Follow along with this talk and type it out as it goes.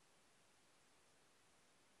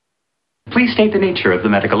Please state the nature of the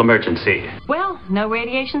medical emergency. Well, no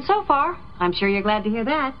radiation so far. I'm sure you're glad to hear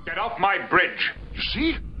that. Get off my bridge.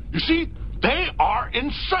 You see? They are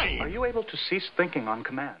insane. Are you able to cease thinking on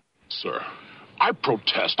command? Sir, I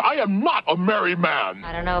protest. I am not a merry man.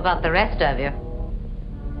 I don't know about the rest of you,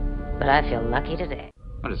 but I feel lucky today.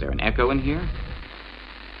 What, is there an echo in here?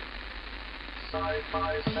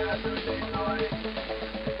 Sci-Fi Saturday Night.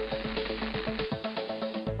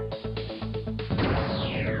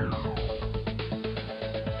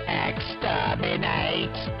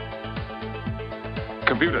 Exterminate!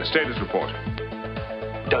 Computer, status report.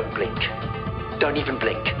 Don't blink. Don't even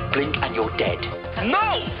blink. Blink and you're dead.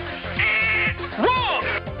 No! Wrong!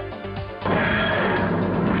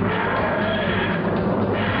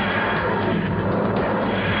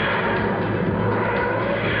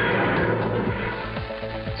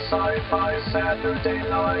 Sci-Fi Saturday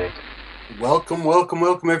Night. Welcome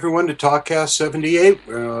everyone to TalkCast 78,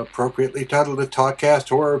 appropriately titled the TalkCast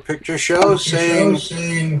Horror Picture Show,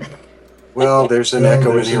 saying, well, there's an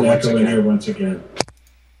echo in here once again.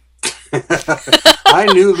 I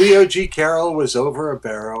knew Leo G. Carroll was over a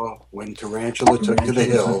barrel when Tarantula took to the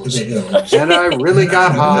hills, and I really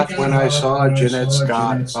got hot when I saw Jeanette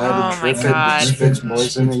Scott by the Triffid that spits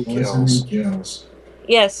poison and kills.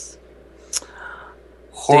 Yes.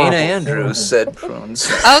 Dana Andrews said prunes.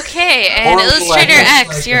 Okay, and Illustrator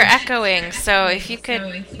X, you're echoing, so if you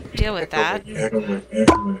could deal with that.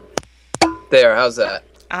 There, how's that?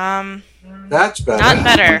 That's better. Not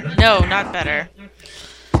better. No, not better.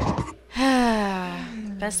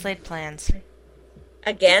 Best laid plans.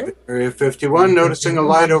 Again? Area 51, noticing a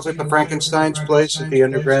light over at the Frankenstein's place at the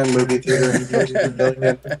Underground Movie Theater in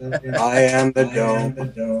I am the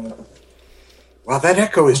dome. Wow, that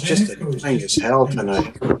echo is just annoying as hell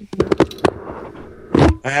tonight.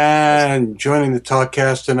 And joining the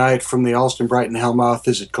TalkCast tonight from the Alston Brighton Hellmouth,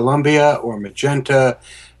 is it Columbia or Magenta?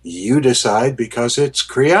 You decide, because it's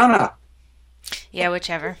Kriana. Yeah,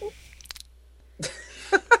 whichever.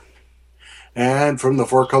 And from the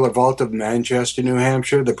Four-Color Vault of Manchester, New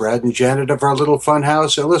Hampshire, the Brad and Janet of our little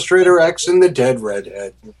funhouse, Illustrator X and the Dead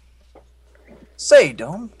Redhead. Say,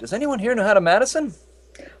 Dome, does anyone here know how to Madison?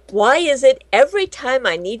 Why is it every time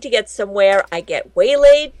I need to get somewhere, I get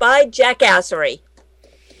waylaid by jackassery?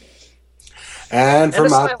 And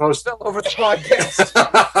from Outpost fell over the podcast.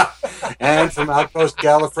 And from Outpost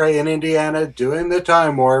Gallifrey in Indiana, doing the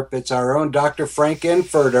time warp, it's our own Dr. Frank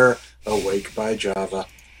Infurter, awake by Java.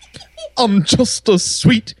 I'm just a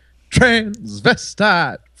sweet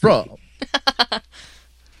transvestite from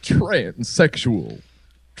transsexual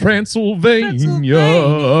Transylvania.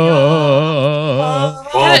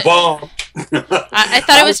 I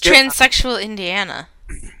thought it was transsexual Indiana.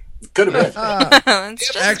 Could have been.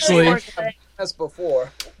 As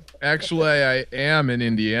before. Actually, I am in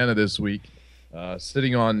Indiana this week,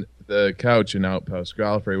 sitting on the couch in Outpost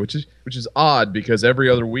Gallifrey, which is odd because every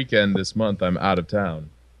other weekend this month I'm out of town,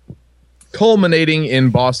 culminating in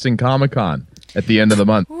Boston Comic-Con at the end of the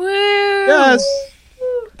month. Woo! Yes.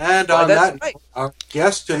 And on that, our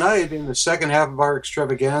guest tonight in the second half of our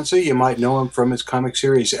extravaganza, you might know him from his comic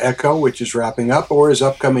series Echo, which is wrapping up, or his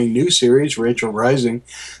upcoming new series, Rachel Rising.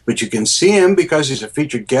 But you can see him because he's a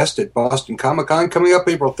featured guest at Boston Comic-Con coming up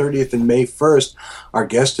April 30th and May 1st. Our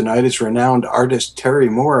guest tonight is renowned artist Terry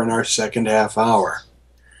Moore in our second half hour.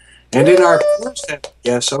 And in our first half,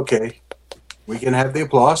 yes, okay, we can have the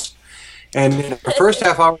applause. And in our first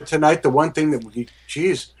half hour tonight, the one thing that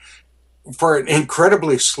for an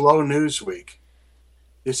incredibly slow news week,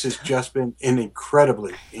 this has just been an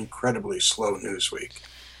incredibly slow news week.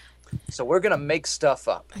 So we're going to make stuff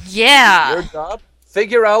up. Yeah. Your job,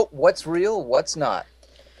 figure out what's real, what's not.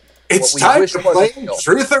 It's time to play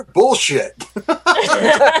Truth or Bullshit.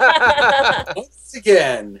 Once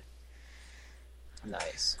again.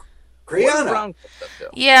 Nice. Kriana.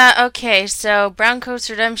 Yeah, okay, so Brown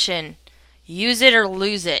Coats Redemption. Use it or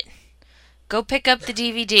lose it. Go pick up the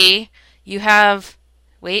DVD. You have,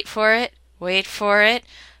 wait for it,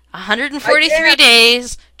 143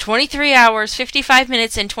 days, 23 hours, 55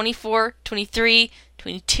 minutes, and 24, 23,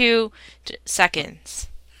 22 seconds.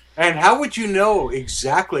 And how would you know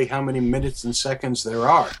exactly how many minutes and seconds there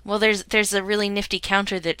are? Well, there's a really nifty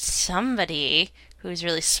counter that somebody who's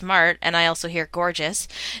really smart, and I also hear gorgeous,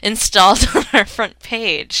 installed on our front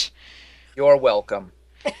page. You're welcome.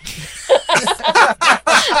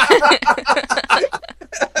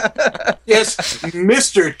 Yes,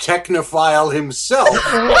 Mr. Technophile himself.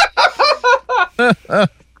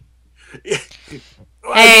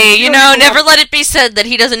 Hey, never let it be said that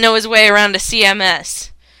he doesn't know his way around a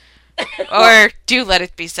CMS. Or do let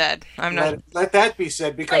it be said. I'm not. Let that be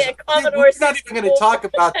said, because we're not even going to talk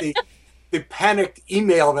about the panicked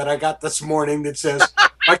email that I got this morning that says,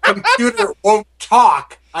 my computer won't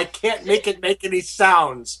talk. I can't make it make any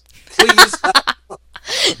sounds. Please help.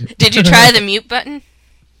 Did you try the mute button?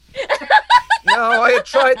 No, I had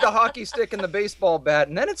tried the hockey stick and the baseball bat,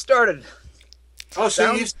 and then it started. Oh,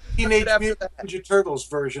 so you used the Teenage Mutant Ninja Turtles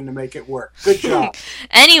version to make it work. Good job.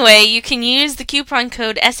 Anyway, you can use the coupon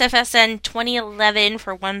code SFSN2011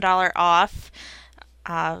 for $1 off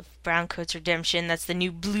Browncoats Redemption. That's the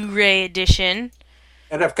new Blu-ray edition.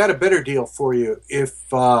 And I've got a better deal for you. If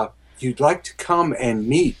you'd like to come and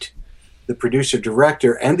meet the producer,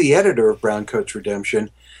 director, and the editor of Browncoats Redemption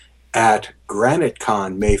at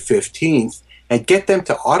GraniteCon May 15th, and get them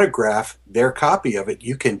to autograph their copy of it,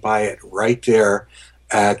 you can buy it right there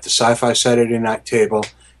at the Sci-Fi Saturday Night Table,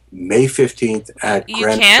 May 15th at You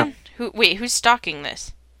GraniteCon. can? Who's stocking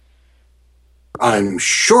this? I'm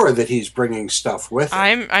sure that he's bringing stuff with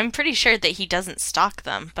him. I'm pretty sure that he doesn't stock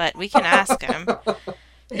them, but we can ask him.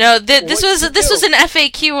 No, this was an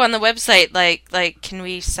FAQ on the website. Like, can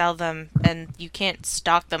we sell them? And you can't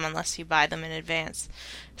stock them unless you buy them in advance.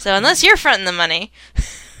 So unless you're fronting the money,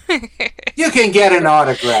 You can get an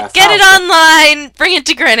autograph. get it online. Bring it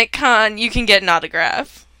to GraniteCon. You can get an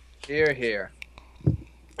autograph. Here, here.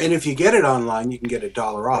 And if you get it online, you can get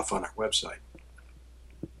 $1 off on our website.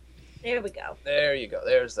 There we go. There you go.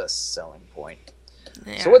 There's the selling point.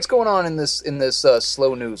 Yeah. So what's going on in this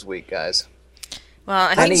slow news week, guys? Well,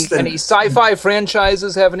 I think Any sci-fi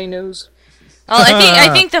franchises have any news? I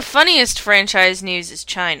think the funniest franchise news is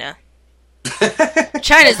China.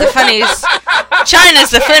 China's the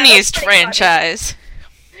funniest franchise.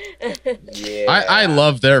 Yeah. I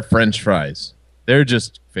love their French fries. They're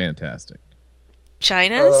just fantastic.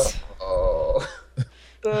 China's? Oh.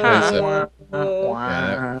 Huh.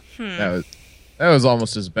 Yeah, that was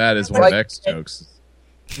almost as bad as one of X jokes.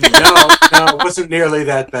 No, it wasn't nearly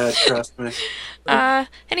that bad, trust me.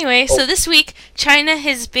 Anyway, so this week, China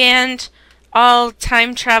has banned all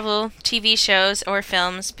time travel TV shows or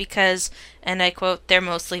films because, and I quote, they're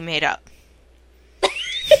mostly made up.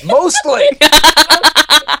 Mostly!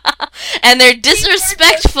 And they're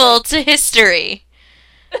disrespectful to history.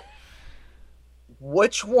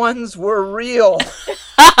 Which ones were real?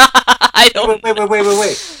 I don't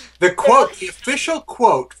Wait. The official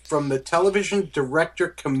quote from the Television Director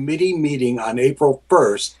Committee meeting on April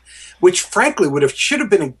 1st, which frankly should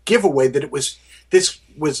have been a giveaway that this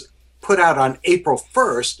was put out on April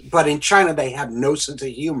 1st, but in China they have no sense of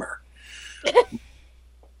humor.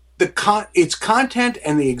 Its content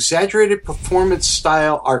and the exaggerated performance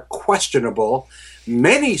style are questionable.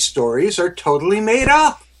 Many stories are totally made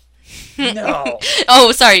up. No.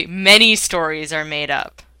 Oh, sorry. Many stories are made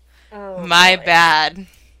up. Oh, My boy. bad.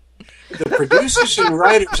 The producers and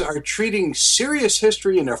writers are treating serious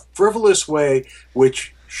history in a frivolous way,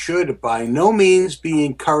 which should by no means be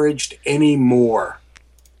encouraged anymore.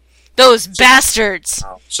 Those bastards.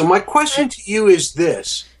 So my question to you is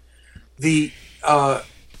this. The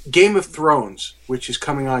Game of Thrones, which is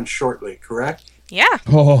coming on shortly, correct? Yeah.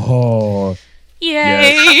 Oh,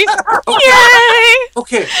 Yay. Okay. Yay.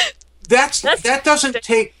 Okay.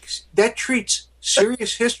 That treats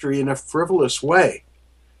serious history in a frivolous way.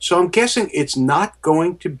 So I'm guessing it's not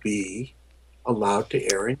going to be allowed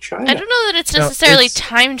to air in China. I don't know that it's necessarily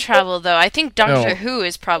time travel, though. I think Doctor Who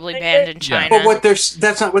is probably banned in China. But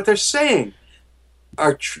that's not what they're saying.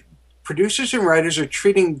 Our producers and writers are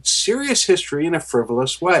treating serious history in a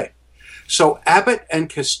frivolous way. So Abbott and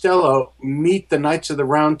Costello meet the Knights of the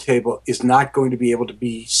Round Table is not going to be able to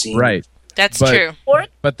be seen. right. That's true.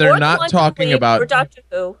 But they're not talking about. Doctor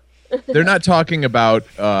Who. They're not talking about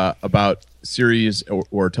series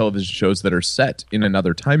or television shows that are set in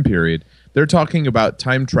another time period. They're talking about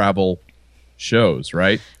time travel shows,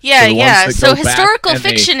 right? Yeah, So the ones yeah. that So go back historical and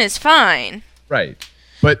fiction is fine. Right.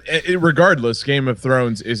 But regardless, Game of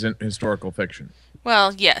Thrones isn't historical fiction.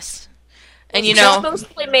 Well, yes. And you It's know,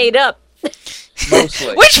 mostly made up.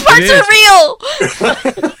 Mostly. which parts It are is.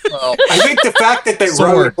 real? Well, I think the fact that they rode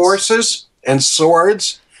Swords. horses and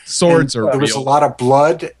swords, Swords and are there was a real. lot of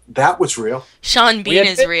blood, that was real. Sean Bean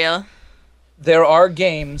is real. there are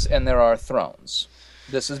games and there are thrones.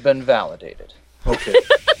 This has been validated. Okay.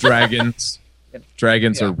 Dragons.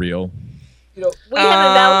 Dragons Yeah. are real. You know, We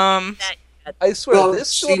haven't validated that yet. I swear Well, this.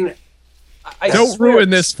 see, I Don't swear ruin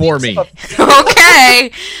this for me.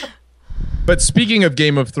 Okay. But speaking of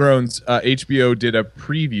Game of Thrones, HBO did a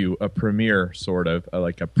premiere, sort of,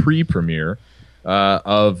 like a pre-premiere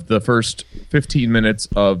of the first 15 minutes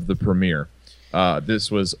of the premiere. This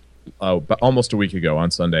was almost a week ago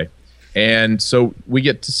on Sunday. And so we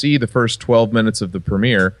get to see the first 12 minutes of the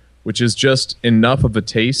premiere, which is just enough of a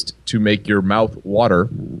taste to make your mouth water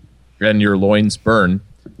and your loins burn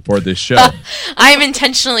for this show. I'm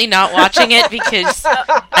intentionally not watching it because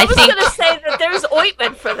I was going to say that there's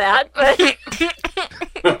ointment for that, but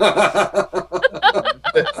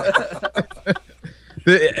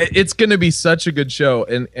It's going to be such a good show,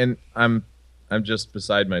 and I'm just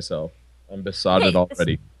beside myself. I'm besotted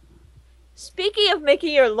already. Speaking of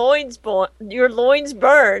making your loins burn,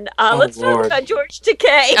 let's talk about George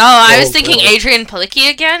Takei. Oh, I was thinking Adrian Palicki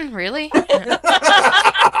again. Really?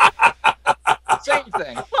 Same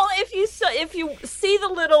thing. Well, if you see the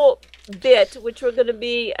little bit, which we're going to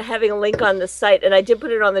be having a link on the site, and I did put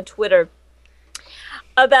it on the Twitter,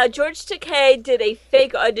 about George Takei did a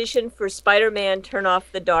fake audition for Spider-Man Turn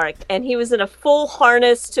Off the Dark, and he was in a full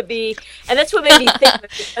harness to be, and that's what made me think of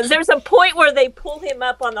it, because there's a point where they pull him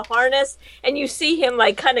up on the harness, and you see him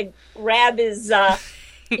like kind of grab his man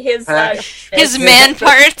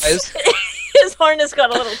parts. His harness got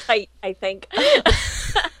a little tight, I think.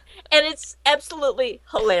 And it's absolutely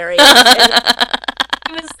hilarious.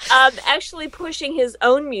 He was actually pushing his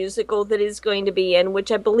own musical that he's going to be in, which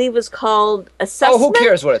I believe is called Assessment. Oh, who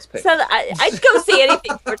cares what it's picked? So I'd go see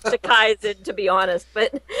anything George Takei's in, to be honest.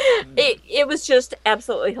 But it was just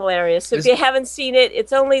absolutely hilarious. So if you haven't seen it,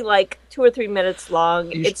 it's only like 2 or 3 minutes long.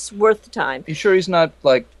 It's worth the time. You sure he's not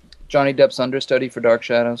like Johnny Depp's understudy for Dark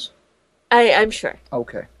Shadows? I'm sure.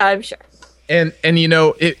 Okay. I'm sure. And you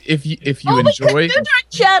know, if you enjoy we could do Dark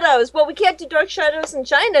Shadows. Well, we can't do Dark Shadows in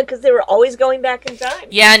China because they were always going back in time.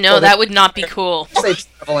 Yeah, no, that would not be cool. They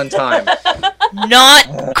travel in time.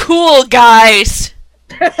 Not cool, guys.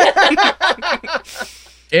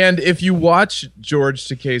 And if you watch George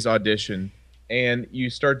Takei's audition and you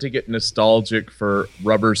start to get nostalgic for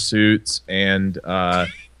rubber suits and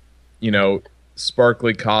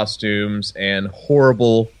sparkly costumes and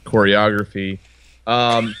horrible choreography,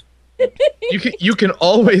 you can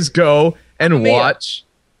always go and watch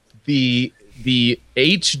the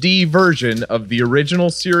HD version of the original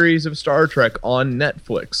series of Star Trek on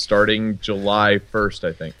Netflix starting July 1st,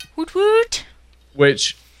 I think. Woot woot.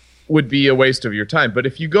 Which would be a waste of your time. But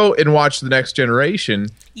if you go and watch The Next Generation...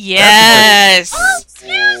 Yes! Oh,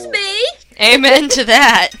 excuse me! Amen to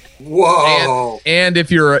that. Whoa! And if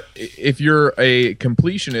you're a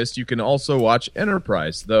completionist, you can also watch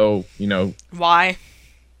Enterprise, though, Why?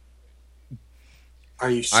 Are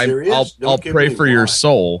you serious? I'll pray for your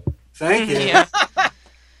soul. Thank you. Yeah.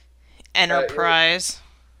 Enterprise.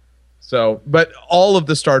 So, but all of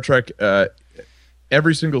the Star Trek,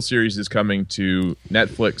 every single series is coming to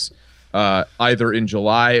Netflix either in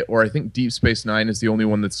July or I think Deep Space Nine is the only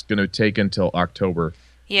one that's going to take until October.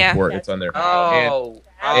 Yeah. Before it's on there. Oh,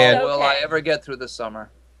 and will I ever get through the summer?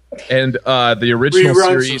 And the original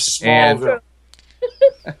series and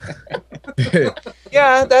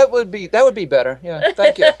yeah, that would be better. Yeah,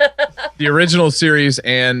 thank you. The original series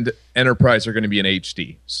and Enterprise are going to be in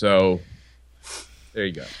HD. So there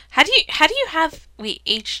you go. How do you have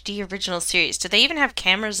HD original series? Do they even have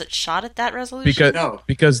cameras that shot at that resolution?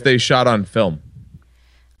 Because they shot on film.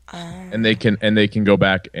 And they can go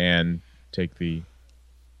back and take the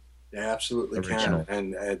They absolutely original.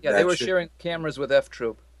 can. And They were sharing cameras with F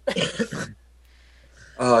Troop.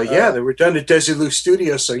 They were done at Desilu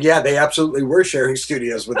Studios, so yeah, they absolutely were sharing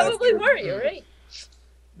studios with Probably F Troop. were, you're right.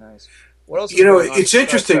 Nice. What else? It's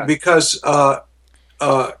interesting because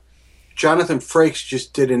Jonathan Frakes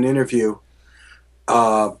just did an interview,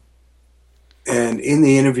 and in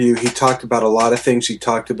the interview he talked about a lot of things. He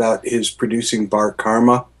talked about his producing Bar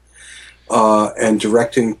Karma and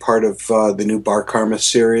directing part of the new Bar Karma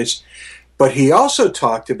series. But he also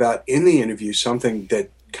talked about in the interview something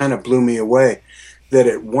that kind of blew me away, that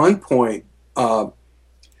at one point both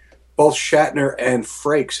Shatner and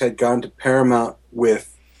Frakes had gone to Paramount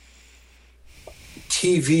with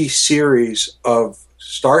TV series of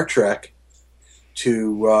Star Trek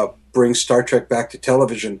to bring Star Trek back to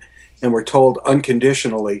television, and were told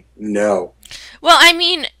unconditionally no. Well, I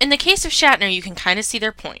mean, in the case of Shatner, you can kind of see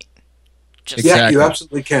their point. Yeah, you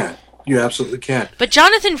absolutely can. You absolutely can. But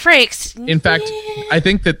Jonathan Frakes. In fact, I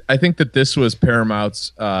think that this was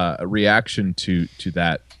Paramount's reaction to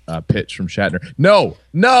that pitch from Shatner. No.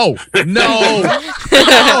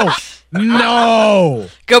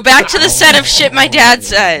 Go back to the set of Shit My Dad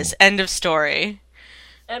Says. End of story.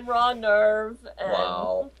 And Raw Nerve. And...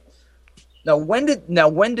 Wow. Now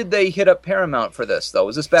when did they hit up Paramount for this though?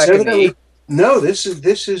 Was this back in the? No, this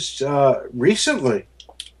is recently.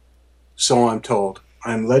 So I'm told.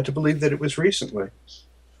 I'm led to believe that it was recently.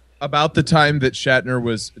 About the time that Shatner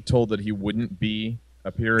was told that he wouldn't be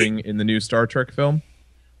appearing in the new Star Trek film?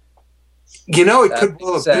 It could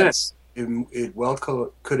well have been. It well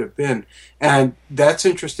could have been. And that's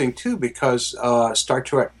interesting, too, because Star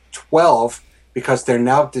Trek 12 because they're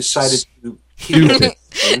now decided to keep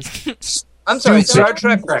it. I'm sorry, Star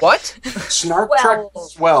Stupid. Trek what? Snark Trek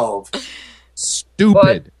 12.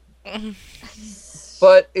 Stupid.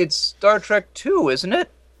 But it's Star Trek 2, isn't it?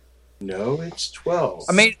 No, it's 12.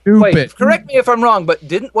 I mean, Stupid. wait, correct me if I'm wrong, but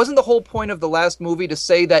wasn't the whole point of the last movie to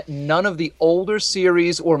say that none of the older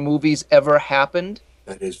series or movies ever happened?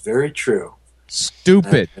 That is very true.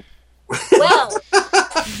 Stupid. Well,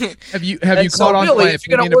 Have you And so caught on to really, my if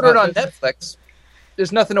you're going opinion to order it about on this? Netflix,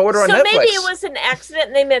 there's nothing to order on so Netflix. maybe it was an accident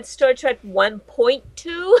and they meant Star Trek 1.2.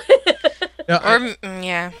 No, Or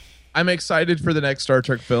yeah. I'm excited for the next Star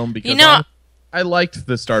Trek film because You know- I liked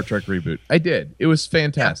the Star Trek reboot. I did. It was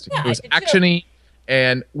fantastic. Yeah, it was I did too. actiony,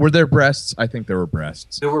 and were there breasts? I think there were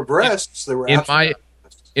breasts. There were breasts. There were In absolutely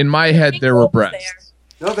In my head, there were breasts.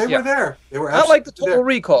 No, they Yeah. were there. They were Not like the absolutely Total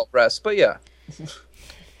Recall breasts, but yeah. there.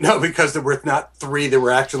 No, because there were not 3. There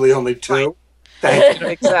were actually only 2. Thank you.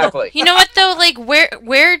 Exactly. You know what though? Like,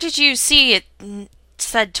 where did you see it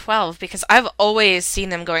said 12? Because I've always seen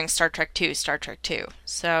them going Star Trek 2, Star Trek 2.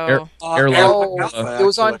 So Oh, Alpha, it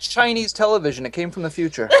was on actually. Chinese television. It came from the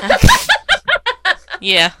future.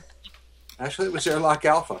 yeah. Actually, it was Airlock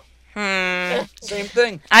Alpha. Same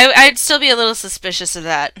thing. I'd still be a little suspicious of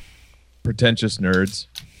that. Pretentious nerds.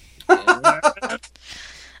 I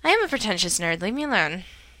am a pretentious nerd. Leave me alone.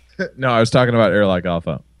 No, I was talking about Airlock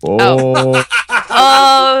Alpha. Oh.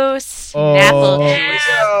 Oh, Snapple. Here we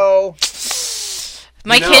go.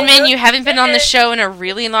 Mike You know- Hinman, you haven't been on the show in a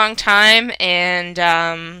really long time, and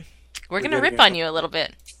we're gonna gonna rip get- on you a little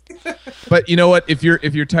bit. But you know what? If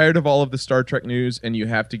you're tired of all of the Star Trek news and you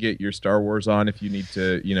have to get your Star Wars on, if you need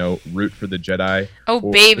to, root for the Jedi. Oh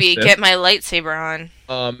or baby, the Sith, get my lightsaber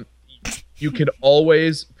on. You could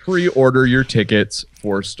always pre-order your tickets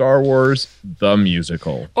for Star Wars the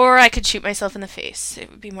musical Or I could shoot myself in the face. It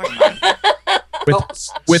would be more fun.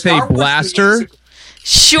 with Star a Wars the blaster. musical-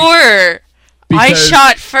 Sure. I Because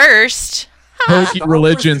shot first. Hokey Star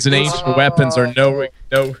religions and Wars the ancient weapons are no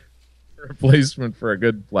replacement for a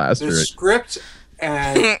good blaster. The script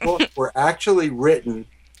and book were actually written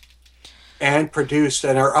and produced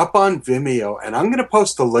and are up on Vimeo. And I'm going to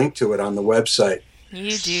post the link to it on the website.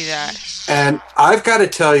 You do that. And I've got to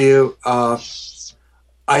tell you,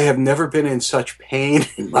 I have never been in such pain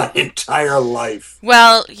in my entire life.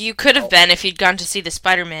 Well, you could have been if you'd gone to see the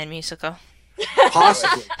Spider-Man musical.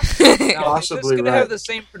 Possibly. Now, is this Possibly going to right. have the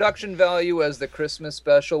same production value as the Christmas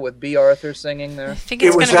special with B. Arthur singing there? I think It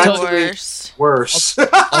it's was gonna be actually- worse. Worse.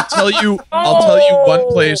 I'll tell you one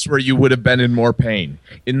place where you would have been in more pain.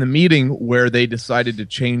 In the meeting where they decided to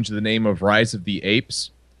change the name of Rise of the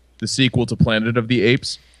Apes, the sequel to Planet of the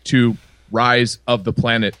Apes, to Rise of the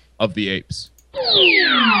Planet of the Apes.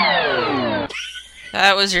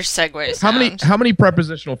 That was your segue. How many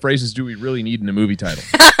prepositional phrases do we really need in a movie title?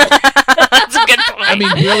 That's a good point. I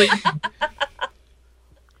mean, really?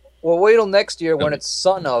 Well, wait till next year when it's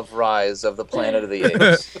Son of Rise of the Planet of the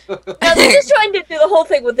Apes. Now, they're just trying to do the whole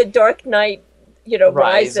thing with the Dark Knight, Rising.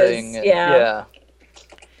 rises. Yeah.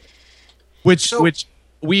 Which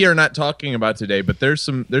we are not talking about today, but there's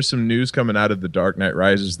some news coming out of the Dark Knight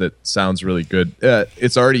Rises that sounds really good.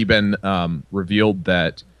 It's already been revealed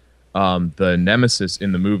that the nemesis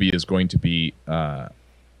in the movie is going to be Ra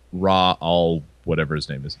al whatever his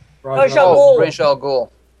name is. Ra's al Ghul. Ra's al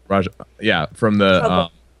Ghul.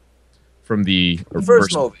 From the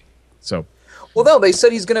First movie. So Well, no, they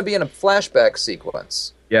said he's going to be in a flashback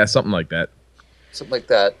sequence. yeah, something like that. Something like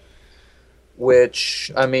that.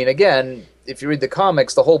 Which, I mean, again, if you read the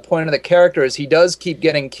comics, the whole point of the character is he does keep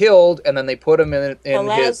getting killed, and then they put him in a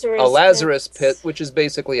Lazarus pit, which is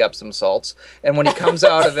basically Epsom salts. And when he comes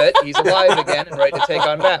out of it, he's alive again and ready to take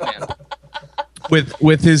on Batman.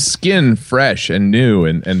 With his skin fresh and new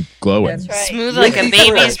and glowing. That's right. Smooth like a Really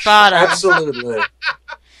baby's fresh. bottom. Absolutely.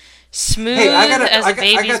 Smooth Hey, as a I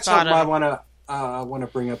baby's got something bottom. I want to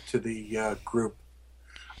bring up to the group.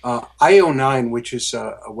 IO9, which is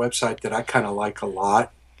a website that I kind of like a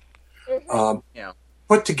lot, Yeah.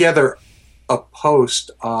 put together a post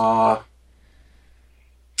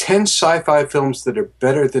 10 sci-fi films that are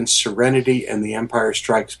better than Serenity and The Empire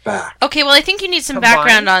Strikes Back. Okay, well, I think you need some Combined?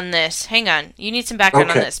 background on this. Hang on. You need some background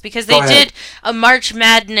on Okay. this because Go they ahead. did a March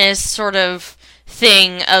Madness sort of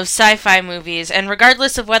thing of sci-fi movies, and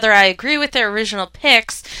regardless of whether I agree with their original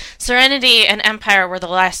picks, Serenity and Empire were the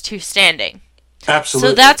last two standing. Absolutely.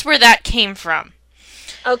 So that's where that came from.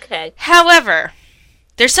 Okay. However,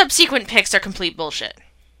 their subsequent picks are complete bullshit.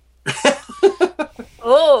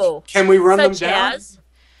 Oh. Can we run them Such down? as?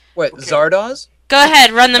 Wait, Zardoz? Go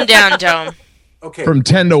ahead, run them down, Dome. Okay. From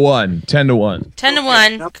 10 to 1. 10 to 1. 10 to Okay,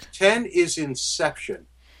 1. Number 10 is Inception.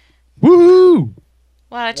 Woohoo!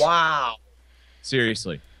 What? Wow.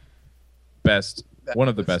 Seriously, one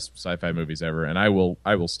of the best sci-fi movies ever, and I will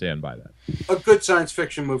stand by that. A good science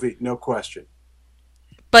fiction movie, no question.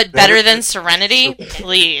 But better than Serenity?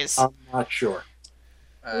 Please. I'm not sure.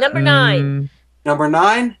 Number 9. Number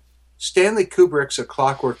 9, Stanley Kubrick's A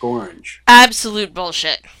Clockwork Orange. Absolute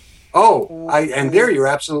bullshit. Oh, and there you're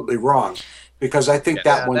absolutely wrong. Because I think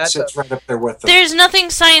that one sits right up there with them. There's nothing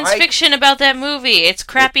science fiction about that movie. It's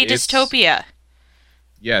crappy dystopia.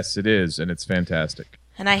 Yes, it is, and it's fantastic.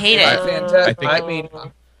 And I hate it. I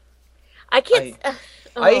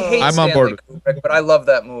hate I'm on board. Kubrick, but I love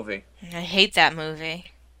that movie. I hate that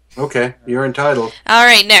movie. Okay, you're entitled. All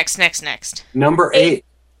right, next. Number 8,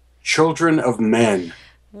 Children of Men.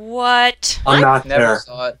 What? I'm not Never there.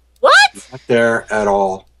 saw it. What? Not there at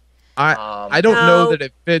all. I don't know that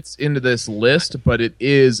it fits into this list, but it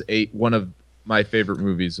is one of my favorite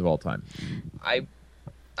movies of all time. I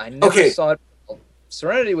never saw it.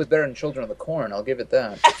 Serenity was better than Children of the Corn. I'll give it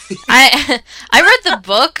that. I read the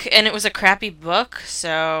book, and it was a crappy book,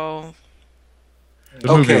 so... The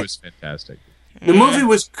movie was fantastic. The movie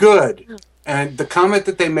was good, and the comment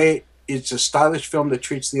that they made, it's a stylish film that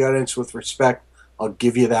treats the audience with respect. I'll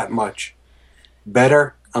give you that much.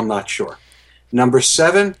 Better? I'm not sure. Number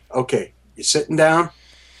 7, okay, you're sitting down.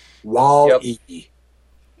 Wall-E.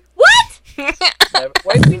 What?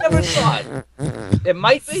 We never saw it. It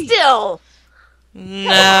might be. Still. No.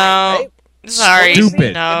 Right? Sorry.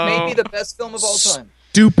 Stupid. No. It may be the best film of all time.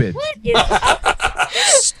 Stupid. What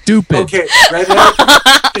is Stupid. Okay, Redhead,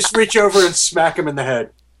 just reach over and smack him in the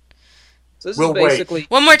head. So this We'll is basically...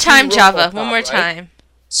 One more time, Two Java. RoboCop, One more right? time.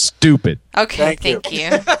 Stupid. Okay, Thank you.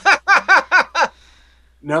 thank you.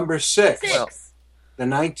 Number 6, Well, the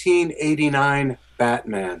 1989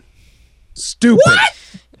 Batman. Stupid.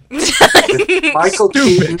 Michael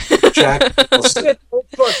Keaton, Jack Nicholson.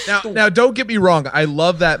 Now, don't get me wrong. I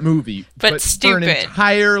love that movie, But for an stupid.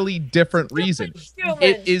 entirely different reason.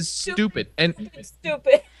 It is stupid. And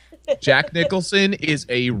Stupid. Jack Nicholson is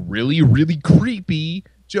a really, really creepy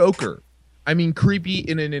Joker. I mean, creepy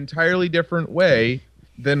in an entirely different way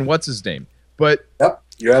than what's his name. But Yep,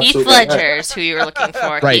 you're Heath absolutely Ledger right. is who you were looking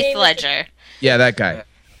for. Right. Heath Ledger. yeah, that guy.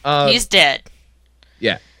 He's dead.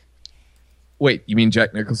 Yeah. Wait, you mean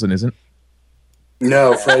Jack Nicholson isn't?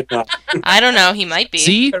 No, afraid not. I don't know. He might be.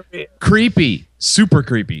 See? Creepy. Super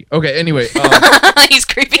creepy. Okay, anyway. He's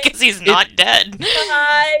creepy because he's not dead.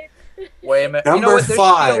 Wait a minute. Number you know what?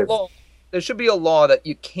 There 5. There should be a law that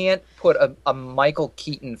you can't put a Michael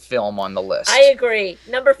Keaton film on the list. I agree.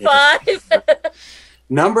 Number 5.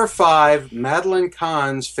 Number 5, Madeline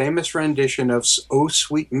Kahn's famous rendition of Oh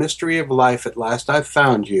Sweet Mystery of Life, At Last I've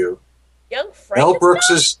Found You. Young Mel Frankenstein?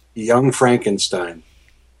 Brooks's Young Frankenstein.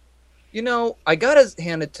 You know, I gotta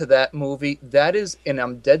hand it to that movie. That is, and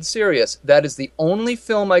I'm dead serious, that is the only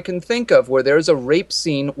film I can think of where there's a rape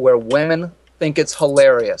scene where women think it's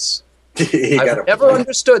hilarious. I've never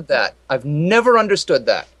understood that. I've never understood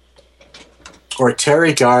that. Or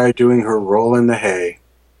Terry Dyer doing her roll in the hay.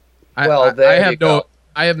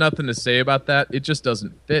 I have nothing to say about that. It just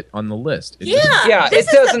doesn't fit on the list. It it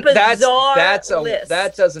doesn't. That's list.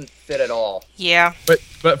 that doesn't fit at all. Yeah.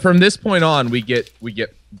 But from this point on, we get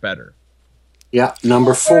better. Yeah,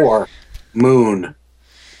 number 4, Moon.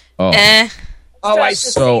 Oh, Oh, I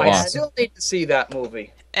So I awesome. still need to see that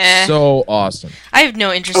movie. so awesome. I have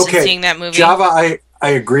no interest in seeing that movie. Java, I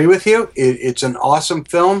agree with you. It's an awesome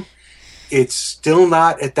film. It's still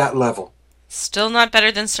not at that level. Still not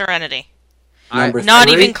better than Serenity. Number Not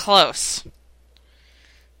 3. even close.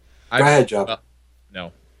 Go ahead, Java.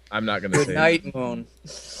 No, I'm not going to say Good night, Moon.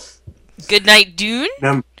 Good Night, Dune?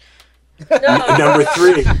 Number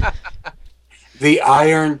 3, The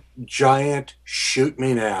Iron Giant, Shoot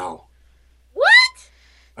Me Now. What?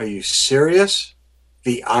 Are you serious?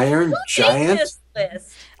 The Iron Giant? This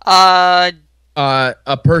list?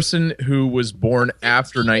 a person who was born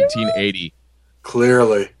after 1980.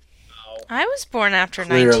 Clearly. I was born after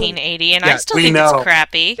Clearly. 1980, and I Yeah, still we think know. it's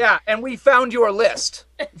crappy. Yeah, and we found your list.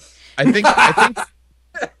 I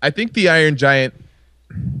think the Iron Giant.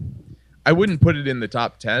 I wouldn't put it in the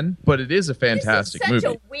top 10, but it is a fantastic This is such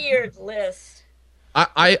movie. a weird list.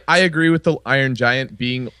 I agree with the Iron Giant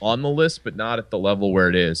being on the list, but not at the level where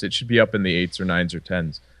it is. It should be up in the 8s or 9s or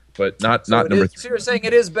 10s, but not So number 3. So you're saying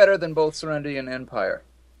it is better than both Serenity and Empire?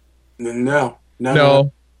 No.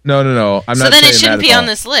 No. I'm not. So then it saying shouldn't that be at on all.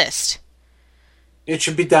 this list. It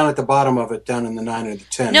should be down at the bottom of it, down in the 9 or the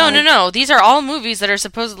 10. No. These are all movies that are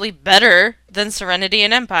supposedly better than Serenity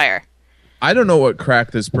and Empire. I don't know what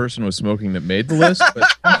crack this person was smoking that made the list,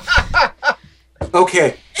 but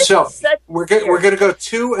Okay, so Such we're going to go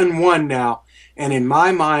 2 and 1 now, and in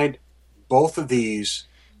my mind, both of these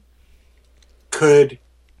could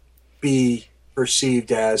be perceived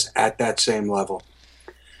as at that same level.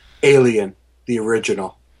 Alien, the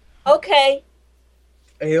original. Okay.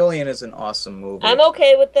 Alien is an awesome movie. I'm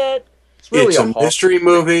okay with that. It's a mystery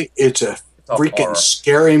movie. It's a freaking horror.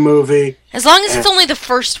 scary movie. As long as it's only the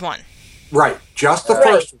first one. Right, just the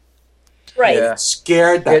first one. Right. Yeah. It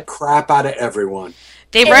scared the crap out of everyone.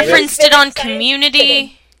 They referenced it on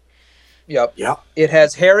Community. Yep. Yep. It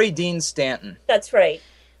has Harry Dean Stanton. That's right.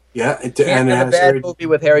 Yeah, And and it a has bad movie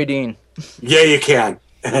with Harry Dean. Yeah, you can.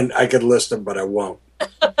 And I could list them, but I won't.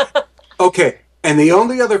 Okay, and the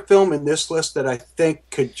only other film in this list that I think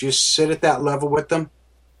could just sit at that level with them,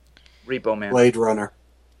 Repo Man. Blade Runner.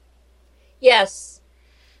 Yes.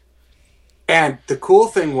 And the cool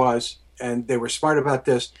thing was, and they were smart about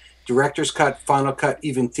this, director's cut, final cut,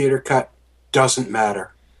 even theater cut, doesn't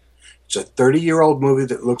matter. It's a 30-year-old movie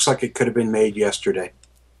that looks like it could have been made yesterday.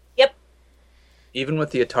 Yep. Even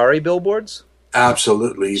with the Atari billboards?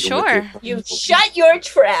 Absolutely. Sure. You shut your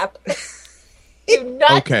trap. Do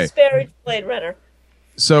not disparage Blade Runner.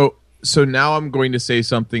 So now I'm going to say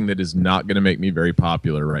something that is not going to make me very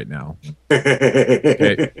popular right now.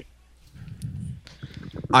 Okay.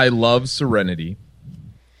 I love Serenity,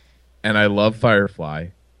 and I love Firefly,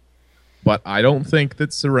 but I don't think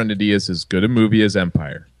that Serenity is as good a movie as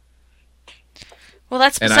Empire. Well,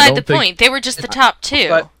 that's beside the point. They were just the top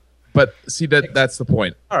two. But see, that's the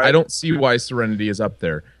point. Right. I don't see why Serenity is up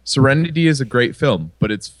there. Serenity is a great film, but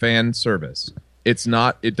it's fan service. It's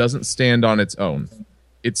not. It doesn't stand on its own.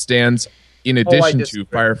 It stands in addition to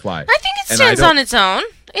Firefly. I think it stands on its own.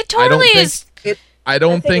 It totally is. I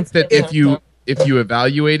don't think that if you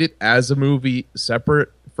evaluate it as a movie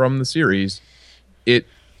separate from the series, it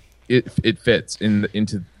fits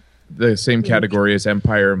into the same category as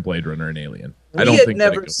Empire and Blade Runner and Alien. I don't think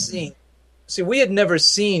that it goes. We had never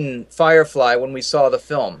seen Firefly when we saw the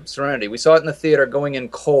film Serenity. We saw it in the theater going in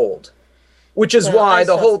cold, which is why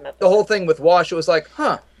the whole thing with Wash, it was like,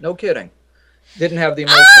 no kidding, didn't have the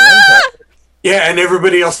emotional impact. Yeah, and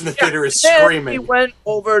everybody else in the theater is screaming. We went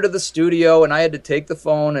over to the studio, and I had to take the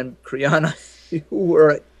phone, and Kriana, you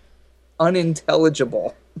were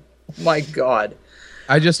unintelligible. My God.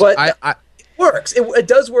 It works. It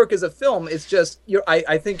does work as a film. It's just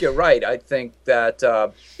I think you're right. I think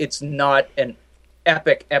that it's not an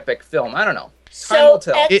epic film. I don't know. Time will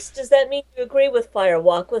tell. Does that mean you agree with Fire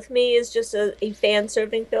Walk With Me is just a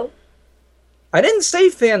fan-serving film? I didn't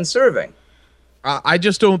say fan-serving. I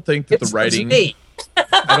just don't think that the writing.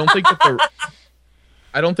 I don't think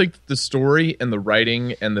that the story and the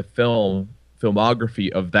writing and the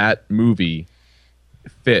filmography of that movie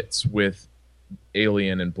fits with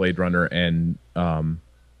Alien and Blade Runner and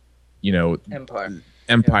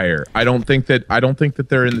Empire. I don't think that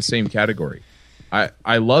they're in the same category.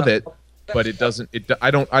 I love it, but it doesn't. I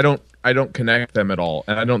don't connect them at all,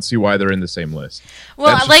 and I don't see why they're in the same list.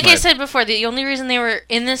 Well, like I said before, the only reason they were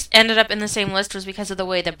ended up in the same list was because of the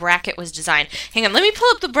way the bracket was designed. Hang on, let me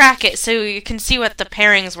pull up the bracket so you can see what the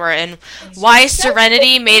pairings were and why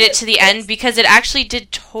Serenity made it to the end, because it actually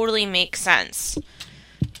did totally make sense.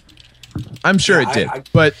 I'm sure it did,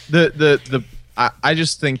 but I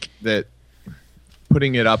just think that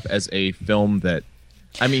putting it up as a film that,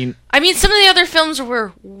 I mean, some of the other films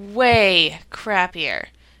were way crappier.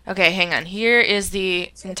 Okay, hang on. Here is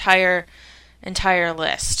the entire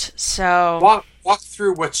list. So walk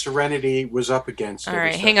through what Serenity was up against. All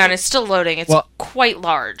right, hang on. It's still loading. It's quite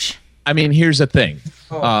large. I mean, here's the thing.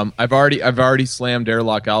 I've already slammed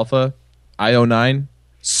Airlock Alpha, IO9.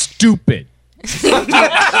 Stupid.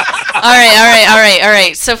 All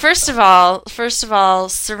right. So first of all,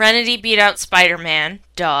 Serenity beat out Spider-Man,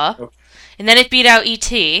 duh. Okay. And then it beat out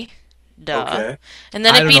E.T., duh. Okay. And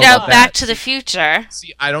then it beat out Back to the Future.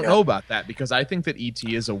 See, I don't know about that, because I think that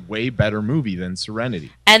E.T. is a way better movie than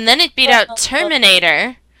Serenity. And then it beat out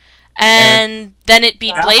Terminator. And then it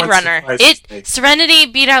beat Blade Runner. Serenity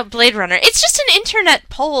beat out Blade Runner. It's just an internet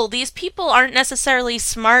poll. These people aren't necessarily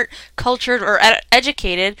smart, cultured, or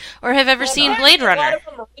educated, or have ever seen Blade Runner.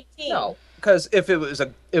 No, because if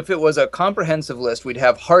it was a comprehensive list, we'd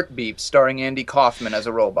have Heartbeat starring Andy Kaufman as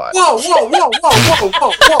a robot. Whoa!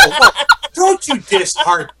 Don't you diss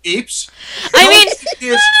Heartbeeps. Don't you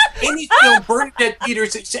diss any film Bernadette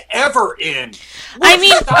Peters is ever in.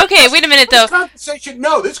 Okay, wait a minute, though.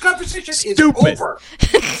 This conversation is over.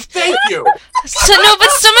 Thank you. But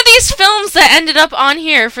some of these films that ended up on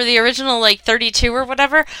here for the original, 32 or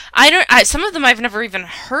whatever, some of them I've never even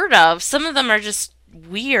heard of. Some of them are just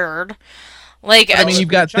weird. You've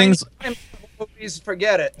got things...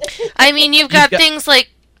 Forget it. You've got things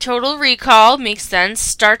like Total Recall makes sense.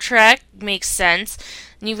 Star Trek makes sense.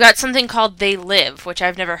 And you've got something called They Live, which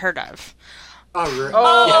I've never heard of.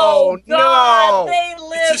 Oh, God, no! They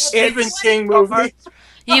Live. It's a Stephen King movie.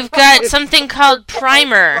 You've got something called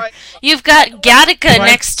Primer. You've got Gattaca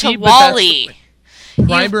next to Wall-E.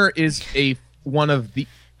 Primer is a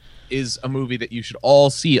movie that you should all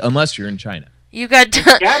see unless you're in China. You've got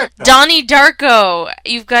Donnie Darko.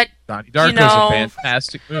 You've got Donnie Darko's a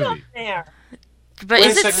fantastic movie. But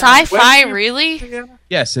is it sci-fi, really?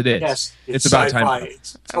 Yes, it is. Yes, it's about sci-fi. time.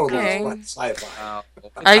 It's totally Okay. sci-fi.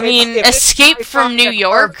 I mean, Escape from New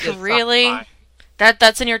York, really?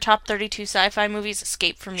 That's in your top 32 sci-fi movies?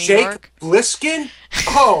 Escape from New Jake York? Bliskin?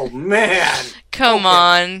 Oh, man. Come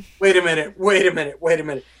on. Wait a minute.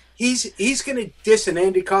 He's going to diss an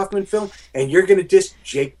Andy Kaufman film, and you're going to diss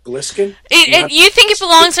Jake Bliskin? You think it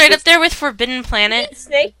belongs right up there with Forbidden Planet?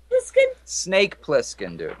 Snake Plissken? Snake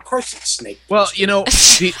Plissken, dude. Of course it's Snake Plissken. Well, you know,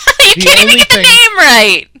 You can't even get the name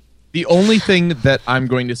right! The only thing that I'm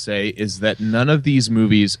going to say is that none of these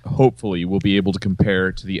movies, hopefully, will be able to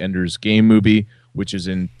compare to the Ender's Game movie, which is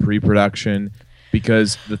in pre-production,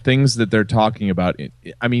 because the things that they're talking about,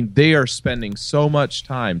 I mean, they are spending so much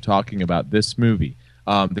time talking about this movie.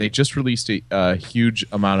 They just released a huge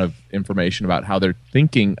amount of information about how they're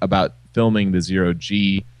thinking about filming the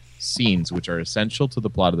zero-G scenes, which are essential to the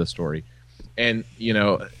plot of the story. And, you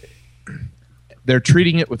know, they're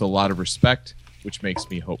treating it with a lot of respect, which makes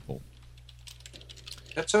me hopeful.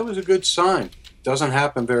 That's always a good sign. Doesn't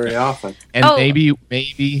happen very often. And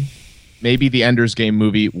maybe the Ender's Game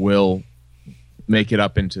movie will make it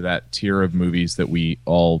up into that tier of movies that we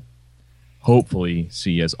all hopefully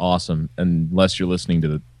see as awesome, unless you're listening to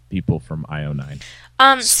the people from IO9.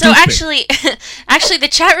 So actually, the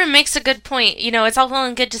chat room makes a good point. You know, it's all well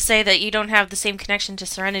and good to say that you don't have the same connection to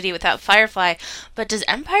Serenity without Firefly, but does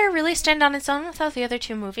Empire really stand on its own without the other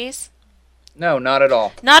two movies? No, not at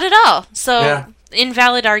all. Not at all. So,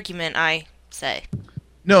 invalid argument, I say.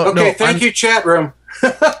 Thank you, chat room.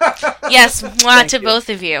 Yes, mwah to both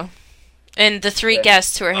of you. And the three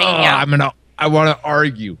guests who are hanging out. I want to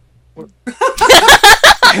argue. You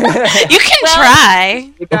can try.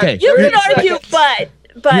 Okay. You can argue, but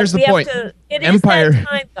here's the we point. have to. It Empire, is that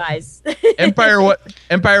time, guys.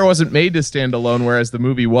 Empire wasn't made to stand alone, whereas the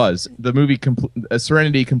movie was. The movie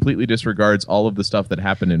Serenity completely disregards all of the stuff that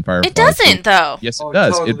happened in Firefly. It doesn't, though. Yes, it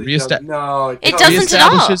does. Totally it doesn't at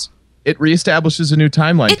all. It reestablishes a new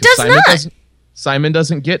timeline. It does not. Simon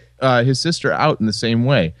doesn't get his sister out in the same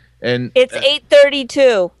way, and it's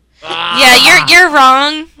 8:32. Yeah, you're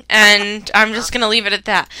wrong, and I'm just gonna leave it at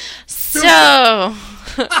that. So,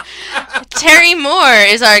 Terry Moore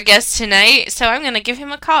is our guest tonight, so I'm gonna give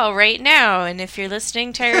him a call right now. And if you're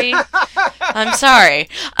listening, Terry, I'm sorry.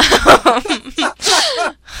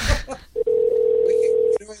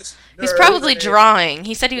 He's probably drawing.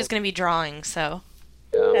 He said he was gonna be drawing, so.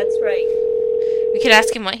 That's right. We could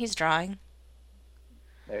ask him what he's drawing.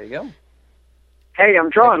 There you go. Hey,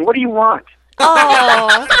 I'm drawing. What do you want?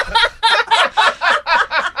 Oh.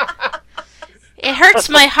 It hurts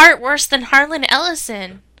my heart worse than Harlan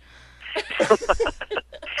Ellison. And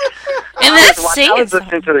that's saying I was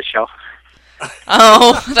listening to the show.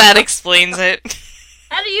 Oh, that explains it.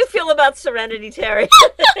 How do you feel about Serenity, Terry?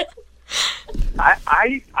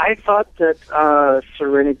 I thought that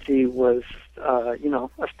Serenity was, a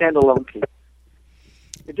standalone piece.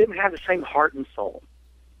 It didn't have the same heart and soul.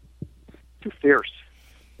 Too fierce.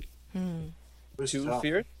 Too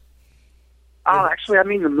fierce? Oh, actually, I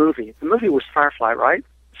mean the movie. The movie was Firefly, right?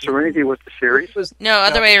 Serenity was the series. No,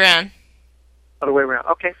 other way around. Other way around.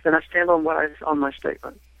 Okay, then I stand on on my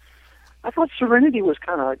statement. I thought Serenity was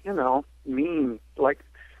kind of, mean. Like,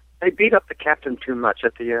 they beat up the captain too much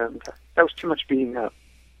at the end. That was too much beating up.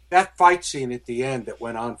 That fight scene at the end that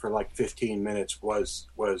went on for like 15 minutes was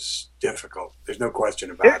difficult. There's no question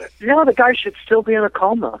about it. The guy should still be in a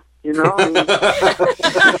coma. I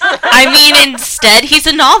mean, instead, he's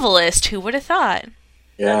a novelist. Who would have thought?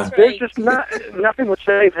 Yeah. Right. There's just nothing would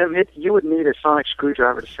save him. You would need a sonic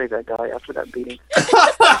screwdriver to save that guy after that beating.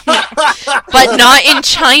 But not in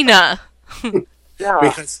China. Yeah.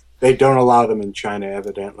 Because they don't allow them in China,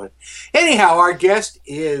 evidently. Anyhow, our guest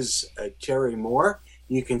is Terry Moore.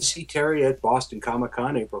 You can see Terry at Boston Comic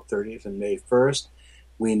Con, April 30th and May 1st.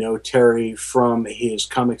 We know Terry from his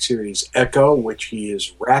comic series Echo, which he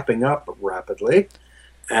is wrapping up rapidly,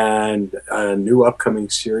 and a new upcoming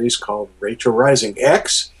series called Rachel Rising.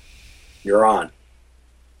 X, you're on.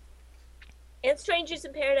 And Strangers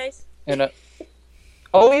in Paradise. And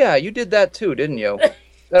oh yeah, you did that too, didn't you?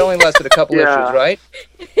 That only lasted a couple issues, right?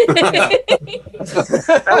 That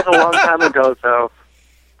was a long time ago, though.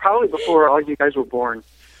 Probably before all you guys were born.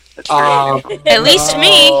 At least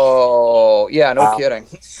me. Oh, yeah, no kidding.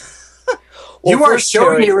 Well, you are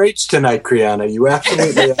showing your age tonight, Kriana. You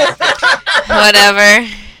absolutely are. Whatever.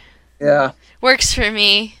 Yeah. Works for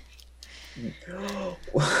me.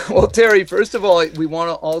 Well, Terry, first of all, we want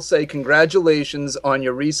to all say congratulations on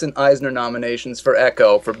your recent Eisner nominations for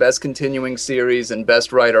Echo for Best Continuing Series and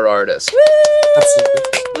Best Writer Artist.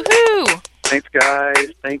 Woohoo! Thanks,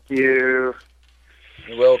 guys. Thank you.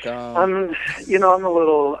 You're welcome. I'm a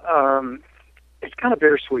little, it's kind of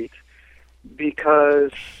bittersweet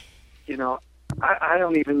because, I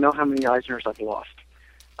don't even know how many Eisners I've lost.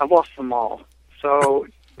 I've lost them all. So,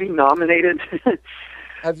 being nominated,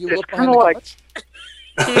 have you it's looked kind behind of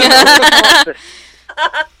the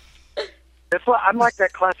like... I'm like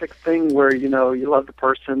that classic thing where, you love the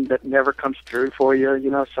person that never comes through for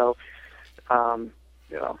you, so... I'm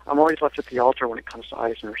always left at the altar when it comes to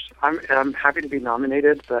Eisners. I'm happy to be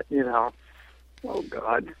nominated, but oh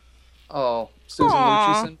God. Oh, Susan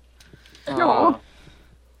Lucchison.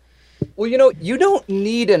 Well, you don't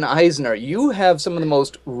need an Eisner. You have some of the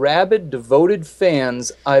most rabid, devoted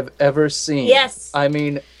fans I've ever seen. Yes. I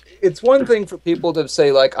mean, it's one thing for people to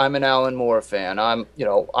say like, I'm an Alan Moore fan. I'm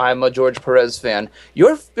a George Perez fan.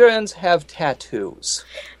 Your fans have tattoos.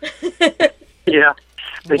 Yeah,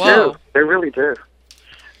 they do. They really do.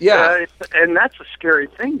 Yeah, and that's a scary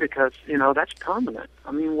thing because that's permanent.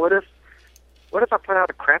 I mean, what if I put out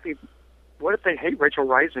a crappy? What if they hate Rachel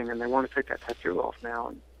Rising and they want to take that tattoo off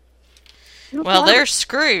now? Well, they're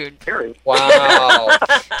screwed. Scary. Wow.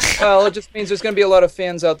 Well, it just means there's going to be a lot of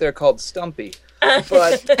fans out there called Stumpy.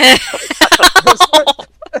 But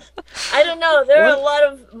I don't know. There are a lot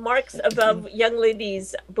of marks above young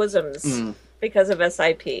ladies' bosoms because of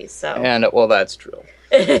SIP. So. And well, that's true.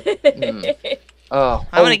 Oh,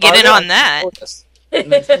 I want to get in on that.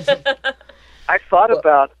 I thought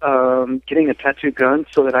about getting a tattoo gun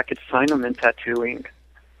so that I could sign them in tattoo ink.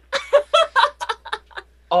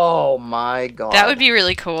 Oh my God. That would be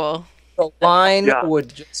really cool. The line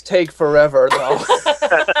would just take forever, though.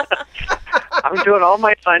 I'm doing all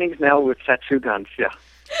my signings now with tattoo guns, yeah.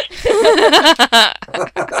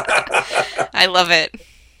 I love it.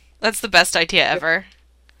 That's the best idea ever.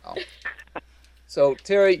 Oh. So,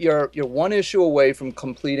 Terry, you're one issue away from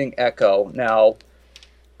completing Echo. Now,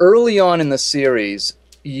 early on in the series,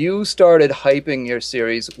 you started hyping your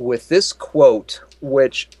series with this quote,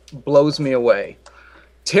 which blows me away.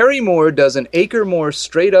 Terry Moore does an acre more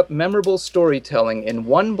straight-up memorable storytelling in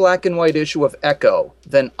one black and white issue of Echo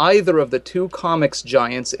than either of the two comics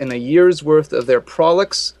giants in a year's worth of their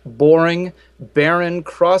prolix, boring, barren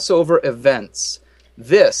crossover events.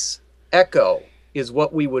 This, Echo, is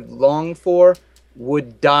what we would long for,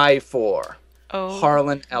 would die for. Oh.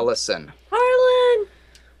 Harlan Ellison. Harlan!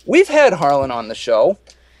 We've had Harlan on the show.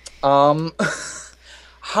 How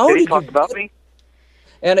did he talk about me?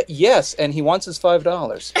 And yes, and he wants his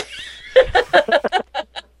 $5.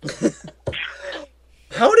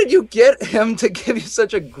 How did you get him to give you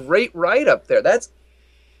such a great write-up there? That's,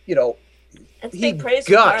 That's he big praise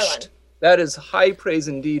gushed. That is high praise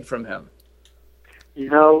indeed from him.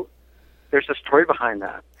 There's a story behind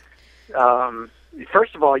that.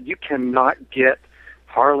 First of all, you cannot get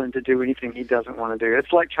Harlan to do anything he doesn't want to do.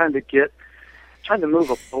 It's like trying to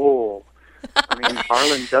move a bull. I mean,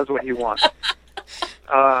 Harlan does what he wants.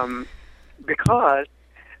 Because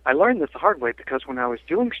I learned this the hard way, because when I was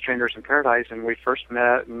doing Strangers in Paradise and we first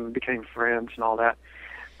met and became friends and all that,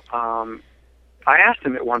 I asked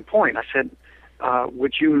him at one point, I said,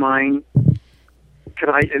 would you mind, could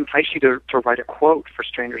I entice you to write a quote for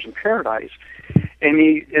Strangers in Paradise? And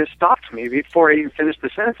he stopped me before he even finished the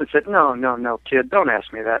sentence and said, no, kid, don't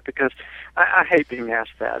ask me that, because I hate being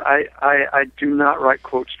asked that. I do not write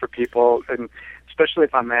quotes for people, and especially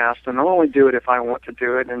if I'm asked, and I'll only do it if I want to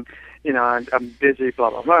do it, and, I'm busy, blah,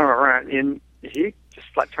 blah, blah, blah, and he just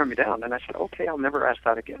flat turned me down, and I said, okay, I'll never ask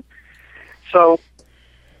that again. So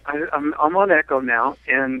I'm on Echo now,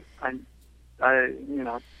 and I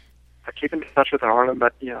keep in touch with Harlan,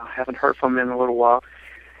 but, I haven't heard from him in a little while.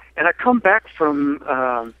 And I come back from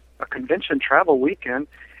a convention travel weekend,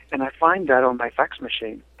 and I find that on my fax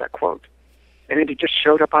machine, that quote. And it just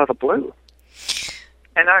showed up out of the blue.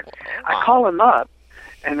 And I call him up,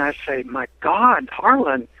 and I say, my God,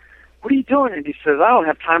 Harlan, what are you doing? And he says, I don't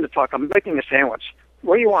have time to talk. I'm making a sandwich.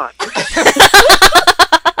 What do you want?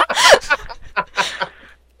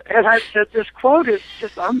 And I said, this quote is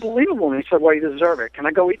just unbelievable. And he said, well, you deserve it. Can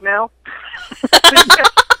I go eat now?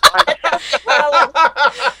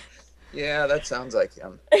 Yeah, that sounds like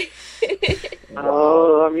him.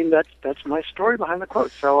 Oh, I mean, that's my story behind the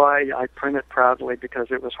quote. So I print it proudly because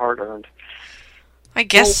it was hard-earned. I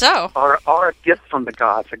guess so. Or a gift from the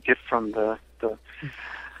gods, a gift from the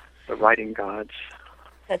writing gods.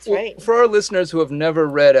 That's right. For our listeners who have never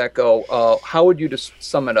read Echo, how would you just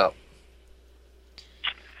sum it up?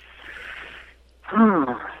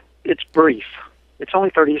 It's brief. It's only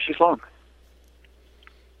 30 issues long.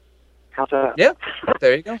 How's that? Yeah,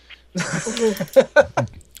 there you go.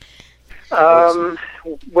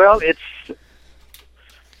 Well,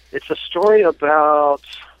 it's a story about,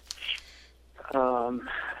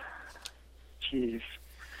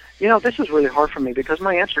 this is really hard for me because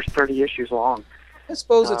my answer is 30 issues long. I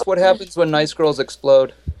suppose it's what happens when nice girls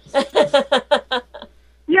explode.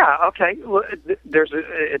 Yeah, okay. Well,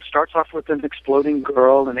 it starts off with an exploding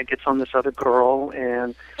girl, and it gets on this other girl,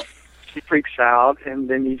 and she freaks out, and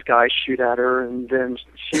then these guys shoot at her, and then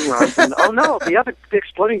she runs, and oh no, the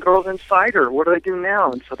exploding girl's inside her. What do they do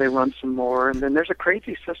now? And so they run some more, and then there's a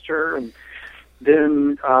crazy sister, and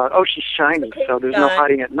then she's shiny, so there's no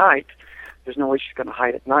hiding at night. There's no way she's going to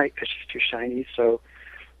hide at night because she's too shiny, so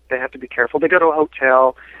they have to be careful. They go to a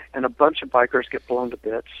hotel, and a bunch of bikers get blown to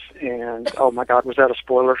bits. And oh my God, was that a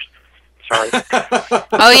spoiler? Sorry.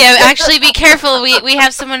 Oh yeah, actually, be careful. We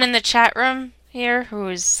have someone in the chat room here who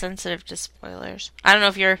is sensitive to spoilers. I don't know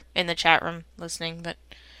if you're in the chat room listening, but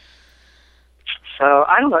so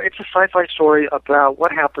I don't know. It's a sci-fi story about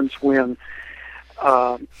what happens when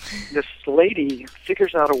this lady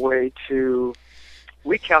figures out a way to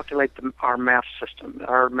recalculate our math system.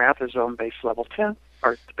 Our math is on base level 10,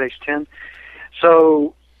 or base 10.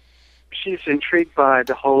 So she's intrigued by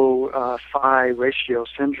the whole phi ratio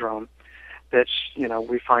syndrome that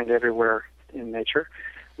we find everywhere in nature,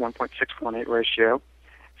 1.618 ratio.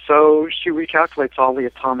 So she recalculates all the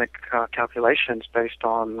atomic calculations based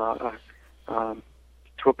on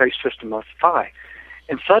to a base system of phi,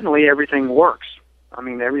 and suddenly everything works. I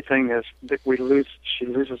mean, everything is that she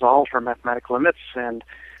loses all of her mathematical limits, and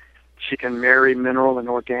she can marry mineral and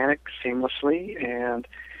organic seamlessly, and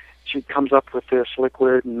she comes up with this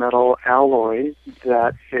liquid metal alloy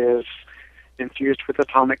that is infused with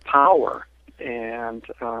atomic power. And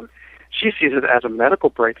she sees it as a medical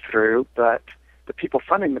breakthrough, but the people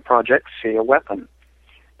funding the project see a weapon.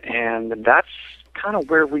 And that's kind of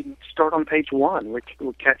where we start on page 1. We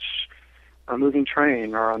catch a moving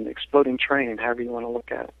train or an exploding train, however you want to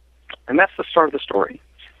look at it. And that's the start of the story.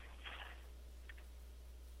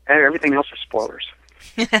 And everything else is spoilers.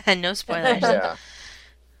 No spoilers. Yeah.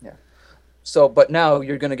 So, but now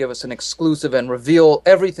you're going to give us an exclusive and reveal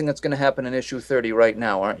everything that's going to happen in issue 30 right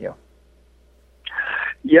now, aren't you?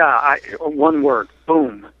 Yeah, one word.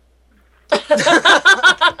 Boom.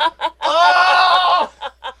 Oh!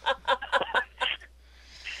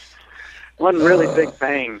 One really big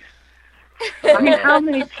bang. I mean,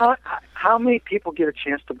 how many people get a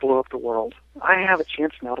chance to blow up the world? I have a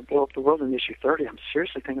chance now to blow up the world in issue 30. I'm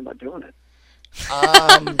seriously thinking about doing it.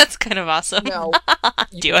 That's kind of awesome. No,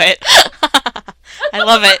 do it. I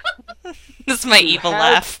love it. This is my evil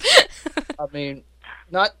laugh. I mean,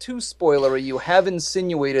 not too spoilery, you have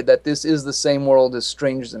insinuated that this is the same world as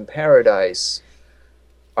Strangers in Paradise.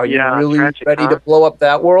 Are you really ready to blow up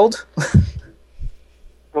that world?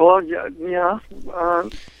 Well, yeah.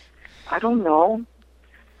 I don't know.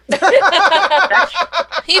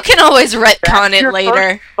 You can always retcon it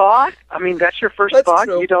later. First thought? I mean, that's your first thought.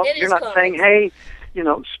 True. You're not saying, hey,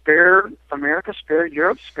 spare America, spare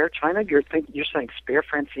Europe, spare China. You're saying spare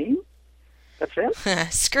Francine? That's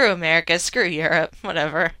it? Screw America, screw Europe,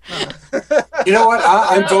 whatever. You know what?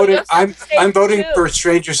 I'm voting. I'm voting for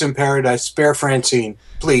Strangers in Paradise. Spare Francine,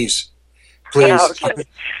 please. Okay.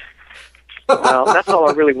 Well, that's all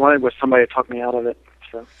I really wanted was somebody to talk me out of it.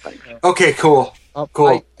 So thanks. Okay, cool.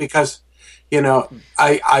 Because I'm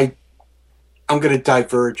going to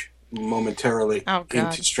diverge momentarily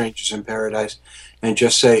into Strangers in Paradise and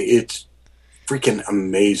just say it's freaking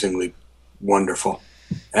amazingly wonderful,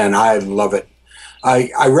 and I love it.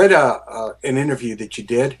 I read an interview that you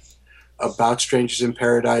did about Strangers in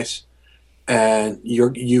Paradise, and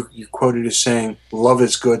you quoted as saying, "Love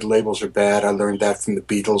is good, labels are bad. I learned that from the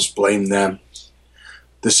Beatles. Blame them."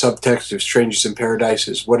 The subtext of Strangers in Paradise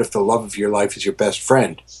is, what if the love of your life is your best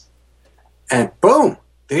friend? And boom,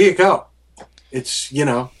 there you go. It's,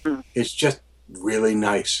 it's just really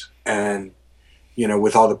nice. And,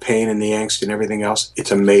 with all the pain and the angst and everything else,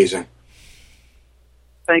 it's amazing.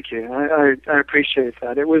 Thank you. I appreciate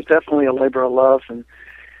that. It was definitely a labor of love. And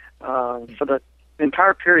for the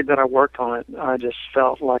entire period that I worked on it, I just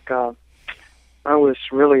felt like I was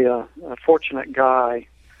really a fortunate guy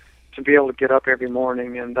to be able to get up every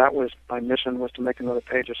morning, and that was my mission, was to make another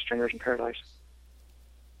page of Strangers in Paradise.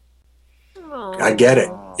 I get it.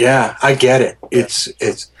 Yeah, I get it. It's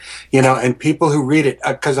and people who read it,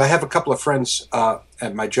 because I have a couple of friends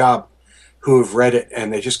at my job who have read it,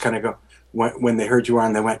 and they just kind of go, when they heard you were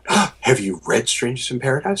on, they went, oh, have you read Strangers in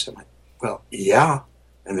Paradise? I'm like, well, yeah.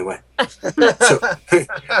 And they went, so,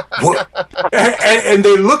 what? And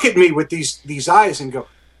they look at me with these eyes and go,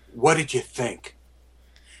 what did you think?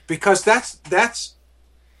 Because that's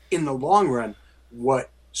in the long run what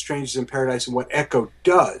Strangers in Paradise and what Echo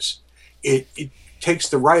does. It takes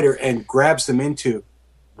the writer and grabs them into,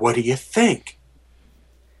 what do you think?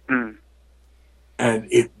 Mm. And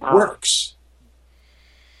it works.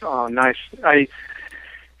 Oh, nice. It's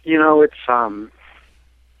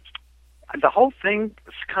the whole thing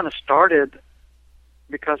kind of started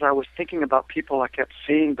because I was thinking about people I kept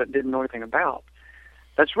seeing but didn't know anything about.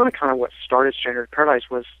 That's really kind of what started Strangers in Paradise,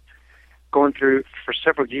 was going through for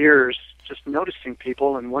several years just noticing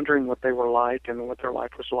people and wondering what they were like and what their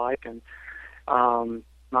life was like, and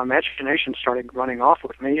my imagination started running off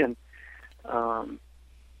with me, and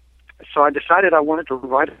so I decided I wanted to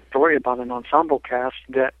write a story about an ensemble cast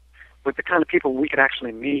that with the kind of people we could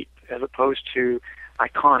actually meet, as opposed to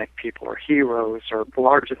iconic people or heroes or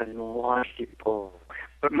larger than life people,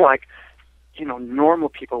 but more like normal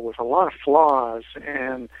people with a lot of flaws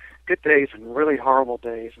and good days and really horrible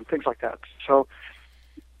days and things like that. So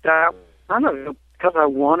that, I don't know, because I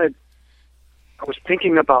was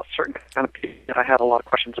thinking about certain kind of people that I had a lot of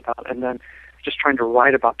questions about, and then just trying to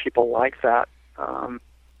write about people like that.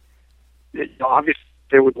 Obviously,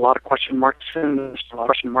 there were a lot of question marks in this, a lot of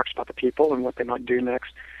question marks about the people and what they might do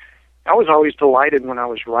next. I was always delighted when I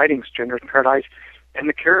was writing Strangers in Paradise, and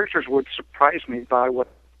the characters would surprise me by what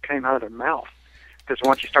came out of their mouth. Because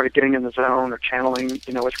once you started getting in the zone or channeling,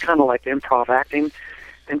 it's kind of like improv acting,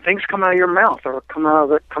 and things come out of your mouth or come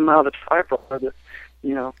out of the typewriter that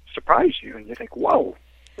surprise you, and you think, "Whoa,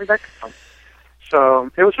 where'd that come from?" So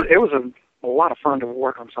it was a lot of fun to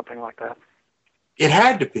work on something like that. It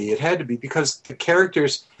had to be because the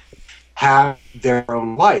characters have their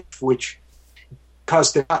own life,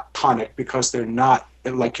 because they're not tonic, because they're not,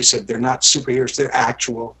 like you said, they're not superheroes, they're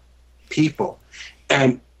actual people.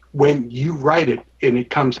 And when you write it and it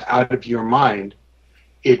comes out of your mind,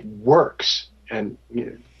 it works. And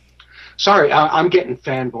sorry, I'm getting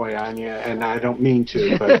fanboy on you, and I don't mean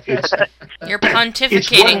to, but it's... You're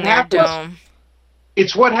pontificating there, Dome.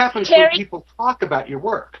 It's what happens when people talk about your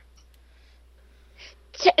work.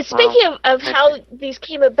 Speaking of how these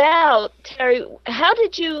came about, Terry, how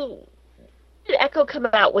did Echo come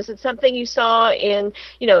about? Was it something you saw in,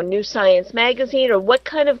 New Science magazine, or what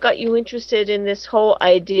kind of got you interested in this whole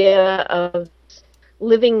idea of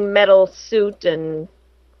living metal suit and...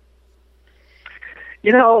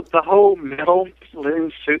 the whole metal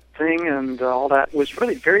living suit thing and all that was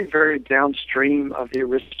really very, very downstream of the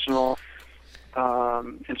original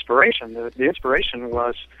inspiration. The inspiration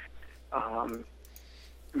was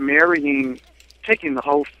taking the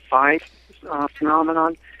whole phi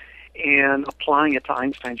phenomenon and applying it to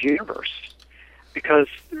Einstein's universe. Because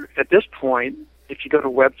at this point, if you go to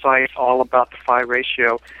websites all about the phi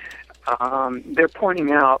ratio, they're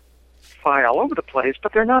pointing out phi all over the place,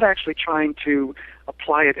 but they're not actually trying to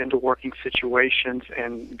apply it into working situations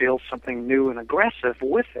and build something new and aggressive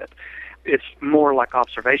with it. It's more like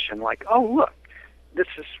observation, like, oh, look, this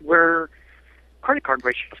is where credit card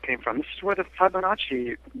ratios came from. This is where the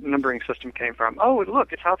Fibonacci numbering system came from. Oh,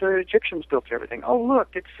 look, it's how the Egyptians built everything. Oh, look,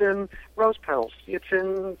 it's in rose petals. It's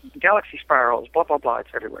in galaxy spirals, blah, blah, blah. It's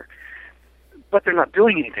everywhere. But they're not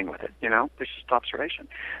doing anything with it, It's just observation.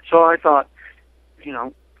 So I thought,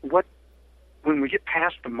 when we get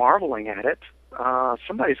past the marveling at it,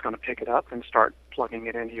 somebody's going to pick it up and start plugging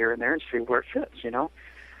it in here and there and see where it fits,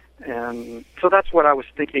 And so that's what I was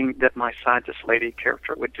thinking that my scientist lady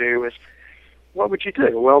character would do is, what would you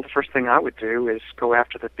do? Well, the first thing I would do is go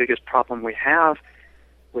after the biggest problem we have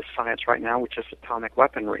with science right now, which is atomic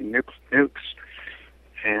weaponry, nukes.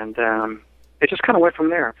 And it just kind of went from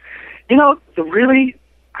there.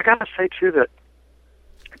 I got to say, too, that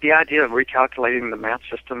the idea of recalculating the math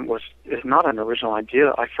system is not an original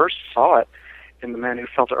idea. I first saw it in The Man Who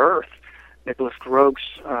Fell to Earth, Nicholas Roeg's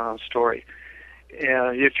story.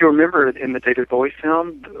 If you remember in the David Bowie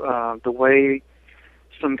film, the way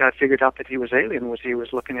some guy figured out that he was alien was he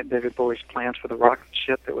was looking at David Bowie's plans for the rocket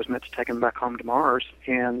ship that was meant to take him back home to Mars,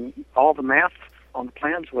 and all the math on the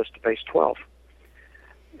plans was to base 12.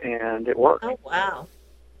 And it worked. Oh, wow.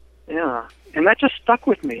 Yeah. And that just stuck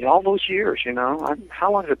with me all those years,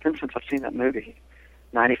 How long has it been since I've seen that movie?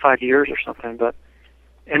 95 years or something,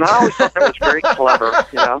 and I always thought that was very clever,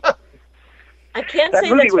 I can't that say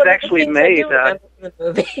movie that's was one actually of the things made. I do remember from the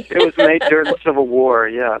movie. It was made during the Civil War.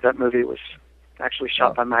 Yeah, that movie was actually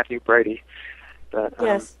shot by Matthew Brady. But,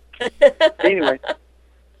 yes. Anyway,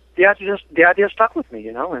 the idea stuck with me,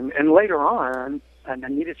 and later on, and I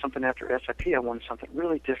needed something after SIP. I wanted something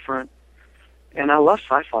really different, and I love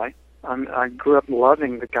sci-fi. I grew up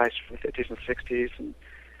loving the guys from the 50s and 60s, and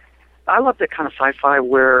I love that kind of sci-fi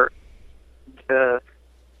where it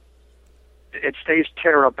stays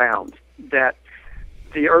terra bound. That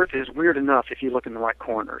the Earth is weird enough if you look in the right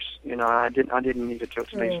corners. I didn't need it to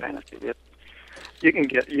space fantasy. You can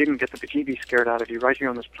get the bejeebies scared out of you right here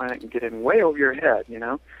on this planet and get in way over your head.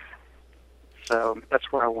 So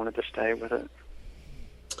that's where I wanted to stay with it.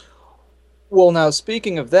 Well, now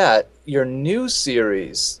speaking of that, your new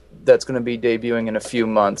series that's going to be debuting in a few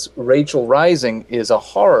months, Rachel Rising, is a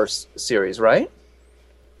horror series, right?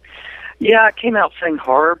 Yeah, it came out saying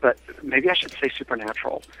horror, but maybe I should say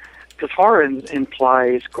supernatural, because horror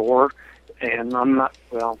implies gore, and I'm not.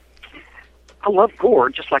 Well, I love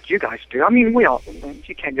gore just like you guys do. I mean,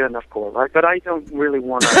 you can't get enough gore, right? But I don't really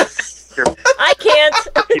want to. I can't.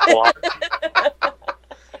 People are.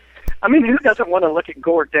 I mean, who doesn't want to look at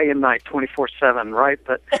gore day and night, 24/7, right?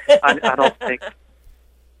 But I don't think.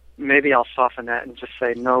 Maybe I'll soften that and just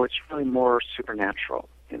say no. It's really more supernatural,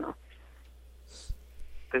 because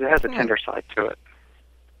it has a tender side to it.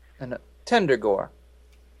 And tender gore.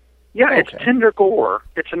 Yeah, okay. It's tender gore.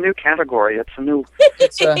 It's a new category. It's a new.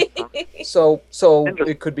 So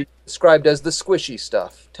it could be described as the squishy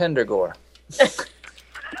stuff, tender gore.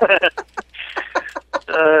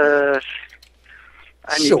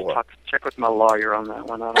 I need to check with my lawyer on that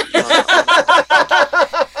one. I don't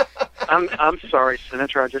know. I'm sorry,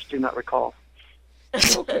 Senator. I just do not recall.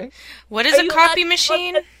 Okay. What is a copy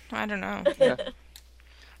machine? I don't know. Yeah.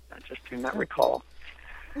 I just do not recall.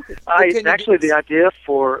 Actually, the idea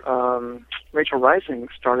for Rachel Rising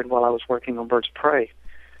started while I was working on Birds of Prey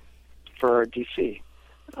for DC.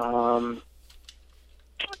 I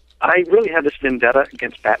really had this vendetta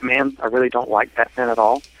against Batman. I really don't like Batman at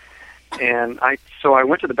all. And so I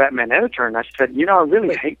went to the Batman editor and I said, I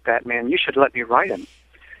really hate Batman. You should let me write him.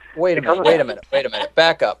 Wait a minute.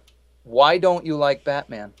 Back up. Why don't you like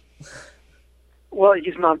Batman? Well,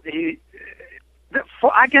 he's not. I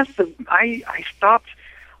guess I stopped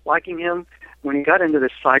liking him when he got into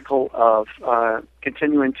this cycle of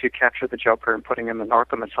continuing to capture the Joker and putting him in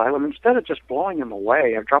Arkham Asylum instead of just blowing him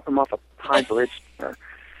away or dropping him off a high bridge.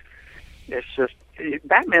 It's just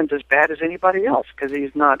Batman's as bad as anybody else because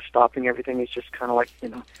he's not stopping everything. He's just kind of like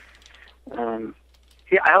I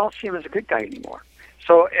don't see him as a good guy anymore.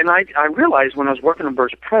 So, and I realized when I was working on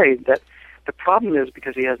Birds of Prey that the problem is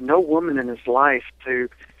because he has no woman in his life to,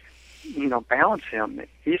 balance him.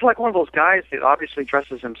 He's like one of those guys that obviously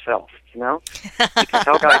dresses himself, You can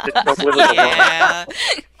tell guys that don't live with a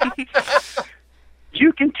woman.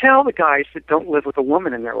 You can tell the guys that don't live with a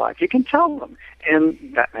woman in their life. You can tell them.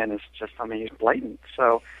 And Batman is just, he's blatant.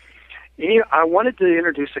 So, I wanted to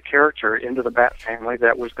introduce a character into the Bat family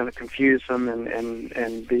that was going to confuse them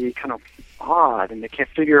and be kind of odd, and they can't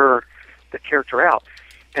figure the character out.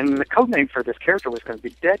 And the code name for this character was going to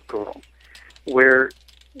be Dead Girl, where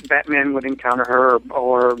Batman would encounter her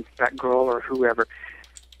or Batgirl or whoever,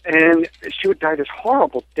 and she would die this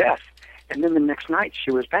horrible death, and then the next night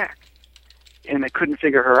she was back, and they couldn't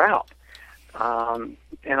figure her out.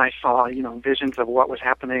 And I saw, visions of what was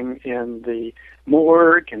happening in the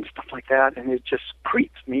morgue and stuff like that, and it just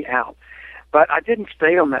creeped me out. But I didn't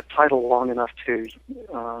stay on that title long enough to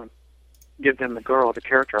give them the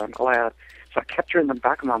character. I'm glad. So I kept her in the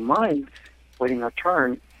back of my mind, waiting her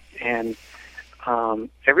turn, and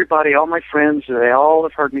everybody, all my friends, they all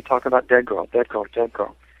have heard me talk about Dead Girl.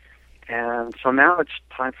 And so now it's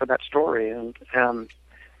time for that story, and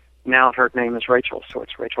now her name is Rachel, so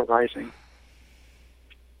it's Rachel Rising.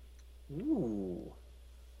 Ooh,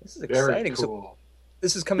 this is exciting. Very cool. So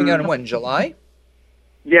this is coming out in what, in July?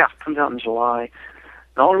 Yeah, it comes out in July.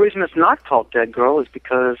 The only reason it's not called Dead Girl is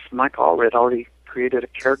because Mike Allred already created a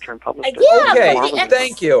character and published it. Yeah, okay,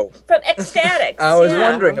 thank you. From Ecstatic. I was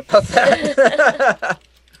wondering about that.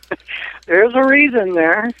 There's a reason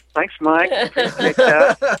there. Thanks, Mike. Appreciate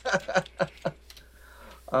that.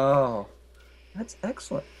 Oh, that's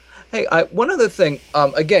excellent. Hey, one other thing.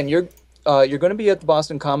 Again, you're going to be at the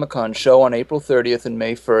Boston Comic-Con show on April 30th and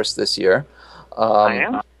May 1st this year. I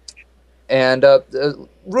am. And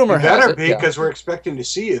rumor has it... You better be, because we're expecting to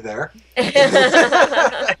see you there.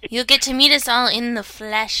 You'll get to meet us all in the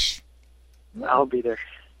flesh. I'll be there.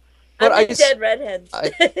 But I'm dead redheads.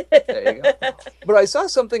 There you go. But I saw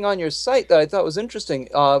something on your site that I thought was interesting.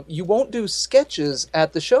 You won't do sketches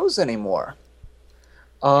at the shows anymore.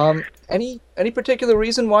 Any particular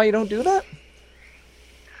reason why you don't do that?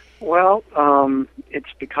 Well,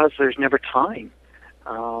 it's because there's never time.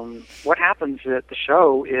 What happens at the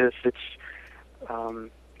show is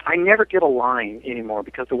I never get a line anymore,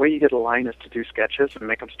 because the way you get a line is to do sketches and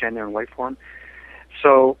make them stand there and wait for them.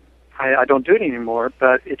 So I don't do it anymore,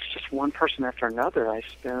 but it's just one person after another. I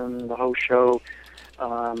spend the whole show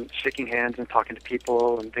shaking hands and talking to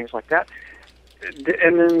people and things like that.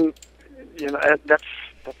 And then, that's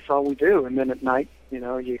all we do. And then at night,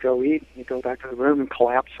 you go eat, you go back to the room and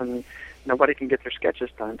collapse, and nobody can get their sketches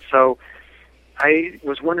done. So I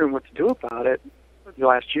was wondering what to do about it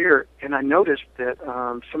last year, and I noticed that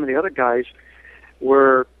some of the other guys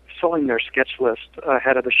were selling their sketch list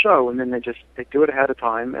ahead of the show, and then they do it ahead of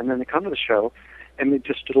time, and then they come to the show, and they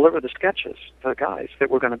just deliver the sketches to the guys that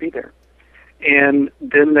were going to be there. And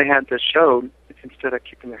then they had this show, instead of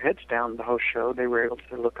keeping their heads down the whole show, they were able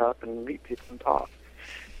to look up and meet people and talk.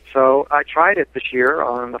 So I tried it this year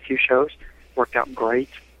on a few shows, worked out great.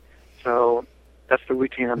 So that's the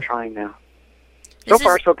routine I'm trying now. So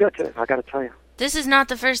far, so good, too, I got to tell you. This is not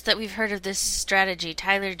the first that we've heard of this strategy.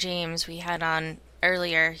 Tyler James, we had on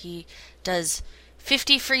earlier, he does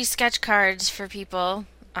 50 free sketch cards for people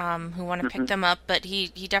who want to pick them up, but he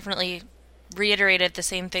definitely reiterated the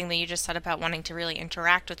same thing that you just said about wanting to really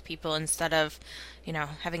interact with people instead of,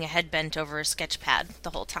 having a head bent over a sketch pad the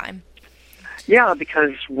whole time. Yeah,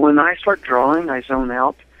 because when I start drawing, I zone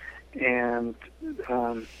out, and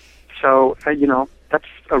that's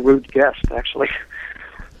a rude guest, actually.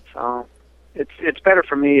 So it's better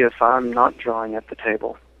for me if I'm not drawing at the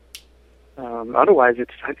table. Otherwise,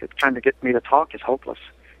 it's trying to get me to talk is hopeless.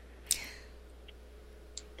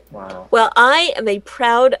 Wow. Well, I am a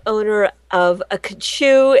proud owner of a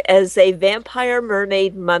Kachu as a vampire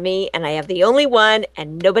mermaid mummy, and I have the only one,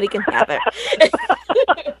 and nobody can have it.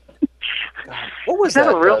 What was that? Is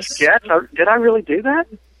that a real sketch? Did I really do that?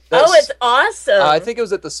 It's awesome. I think it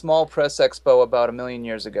was at the Small Press Expo about 1 million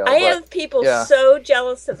years ago. I have people so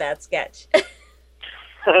jealous of that sketch.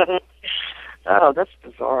 Oh, that's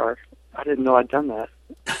bizarre. I didn't know I'd done that.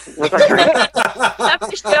 Was I great? I have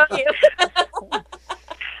to show you.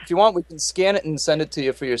 If you want, we can scan it and send it to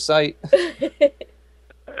you for your site.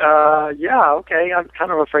 Yeah, okay. I'm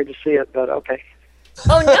kind of afraid to see it, but okay.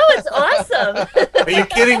 Oh no, it's awesome. Are you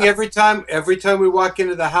kidding? Every time we walk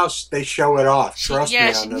into the house, they show it off. Trust me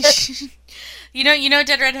on this. You know,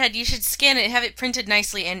 Dead Redhead, you should scan it, have it printed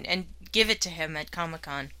nicely, and give it to him at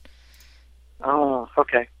Comic-Con. Oh,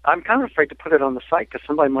 okay. I'm kind of afraid to put it on the site because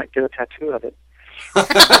somebody might get a tattoo of it.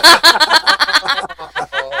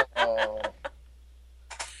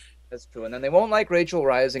 That's true. And then they won't like Rachel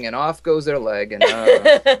Rising, and off goes their leg. And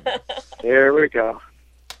there we go.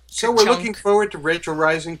 So we're looking forward to Rachel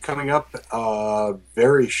Rising coming up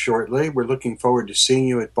very shortly. We're looking forward to seeing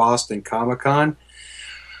you at Boston Comic-Con.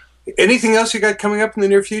 Anything else you got coming up in the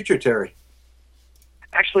near future, Terry?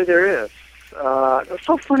 Actually, there is. It's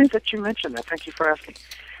so funny that you mentioned that. Thank you for asking.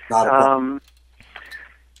 Not a problem.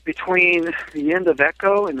 Between the end of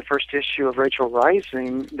Echo and the first issue of Rachel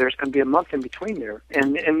Rising, there's going to be a month in between there.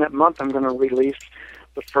 And in that month, I'm going to release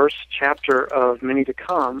the first chapter of many to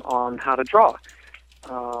come on how to draw.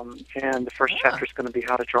 And the first chapter is going to be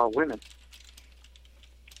how to draw women.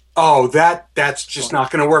 Oh, that's just not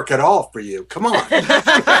going to work at all for you. Come on.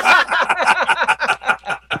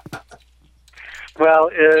 Well,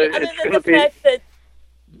 it's going to be... fact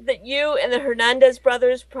that you and the Hernandez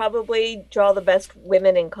brothers probably draw the best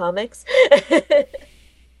women in comics.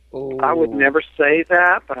 I would never say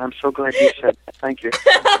that, but I'm so glad you said that. Thank you.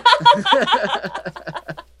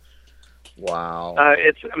 Wow.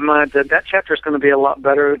 That chapter is going to be a lot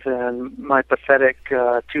better than my pathetic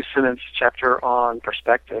two-sentence chapter on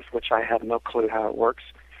perspective, which I have no clue how it works.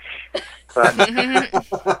 But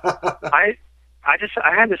I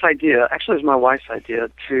had this idea. Actually, it was my wife's idea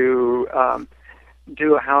to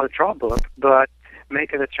do a how to draw book, but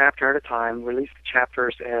make it a chapter at a time. Release the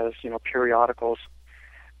chapters as periodicals,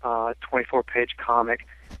 24-page comic,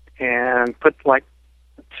 and put like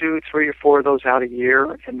 2, 3, or 4 of those out a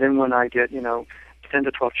year. And then when I get 10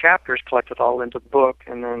 to 12 chapters, collect it all into the book,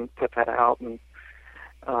 and then put that out. And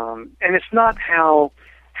it's not how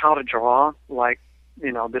to draw like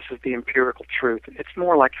this is the empirical truth. It's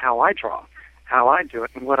more like how I draw, how I do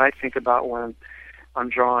it, and what I think about when I'm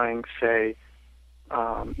drawing, say,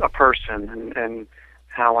 a person, and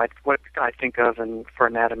what I think of for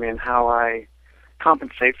anatomy, and how I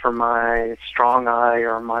compensate for my strong eye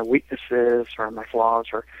or my weaknesses or my flaws,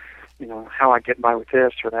 or how I get by with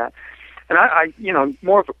this or that. And I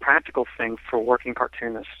more of a practical thing for working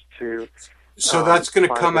cartoonists to. So that's going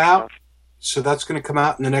to come out. So that's going to come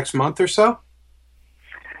out in the next month or so.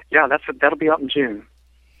 Yeah, that'll be out in June.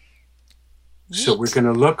 So we're going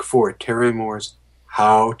to look for Terry Moore's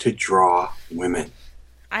How to Draw Women.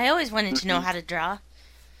 I always wanted to know how to draw.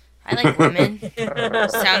 I like women.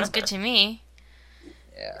 Sounds good to me.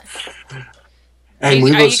 Yeah. Are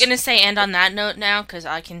you going to say "and" on that note now? Because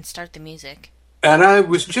I can start the music. And I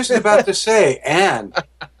was just about to say, and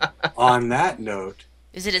on that note...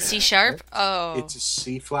 Is it a C sharp? Oh. It's a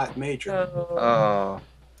C flat major. Oh.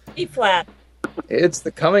 E flat. It's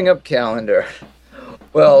the coming up calendar.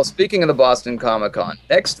 Well, speaking of the Boston Comic Con,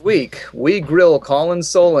 next week we grill Colin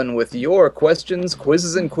Solon with your questions,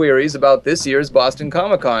 quizzes, and queries about this year's Boston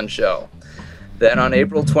Comic Con show. Then on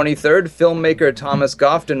April 23rd, filmmaker Thomas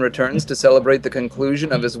Gofton returns to celebrate the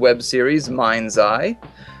conclusion of his web series Mind's Eye.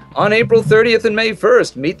 On April 30th and May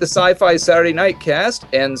 1st, meet the Sci-Fi Saturday Night cast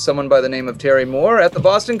and someone by the name of Terry Moore at the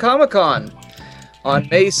Boston Comic Con. On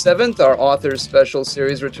May 7th, our author's special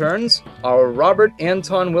series returns, our Robert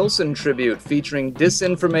Anton Wilson tribute featuring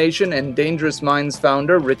Disinformation and Dangerous Minds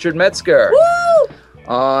founder Richard Metzger. Woo!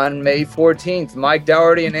 On May 14th, Mike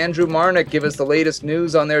Dougherty and Andrew Marnick give us the latest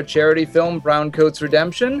news on their charity film Browncoat's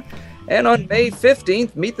Redemption. And on May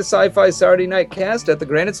 15th, meet the Sci-Fi Saturday Night cast at the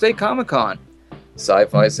Granite State Comic Con.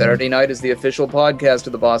 Sci-Fi Saturday Night is the official podcast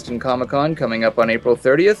of the Boston Comic Con, coming up on April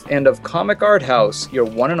 30th, and of Comic Art House, your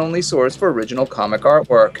one and only source for original comic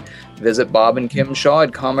artwork. Visit Bob and Kim Shaw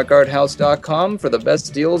at comicarthouse.com for the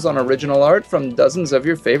best deals on original art from dozens of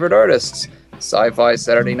your favorite artists. Sci-Fi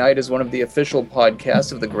Saturday Night is one of the official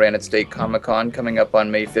podcasts of the Granite State Comic Con, coming up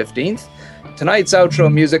on May 15th. Tonight's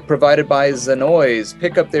outro music provided by Zenoise.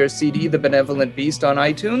 Pick up their CD, The Benevolent Beast, on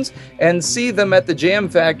iTunes, and see them at the Jam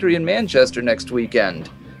Factory in Manchester next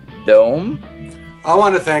weekend. Dome? I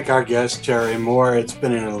want to thank our guest, Terry Moore. It's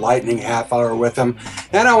been an enlightening half hour with him.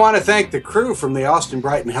 And I want to thank the crew from the Austin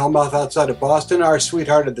Brighton Hellmouth outside of Boston, our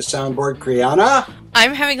sweetheart of the soundboard, Kriana.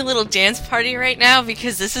 I'm having a little dance party right now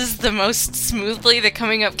because this is the most smoothly the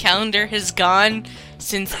coming up calendar has gone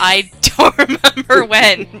since I don't remember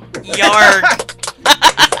when. Yarg.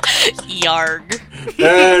 Yarg.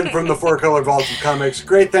 And from the Four Color Vault of Comics,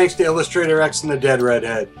 great thanks to Illustrator X and the Dead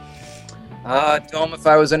Redhead. Dome, if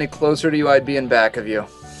I was any closer to you, I'd be in back of you.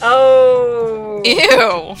 Oh.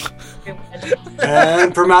 Ew.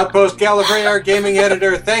 And from Outpost Gallifrey, our gaming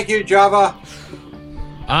editor, thank you, Java.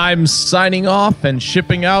 I'm signing off and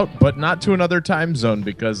shipping out, but not to another time zone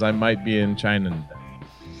because I might be in China.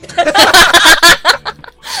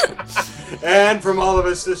 And from all of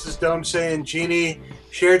us, this is Dome saying, Genie,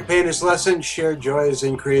 shared pain is lessened, shared joy is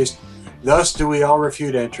increased. Thus do we all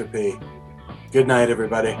refute entropy. Good night,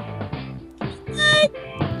 everybody.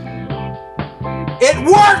 It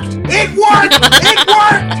worked! It worked! It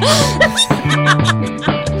worked!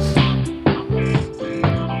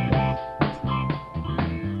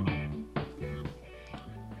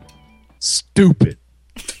 Stupid.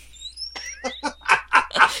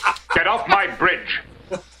 Get off my bridge.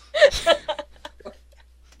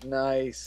 Nice.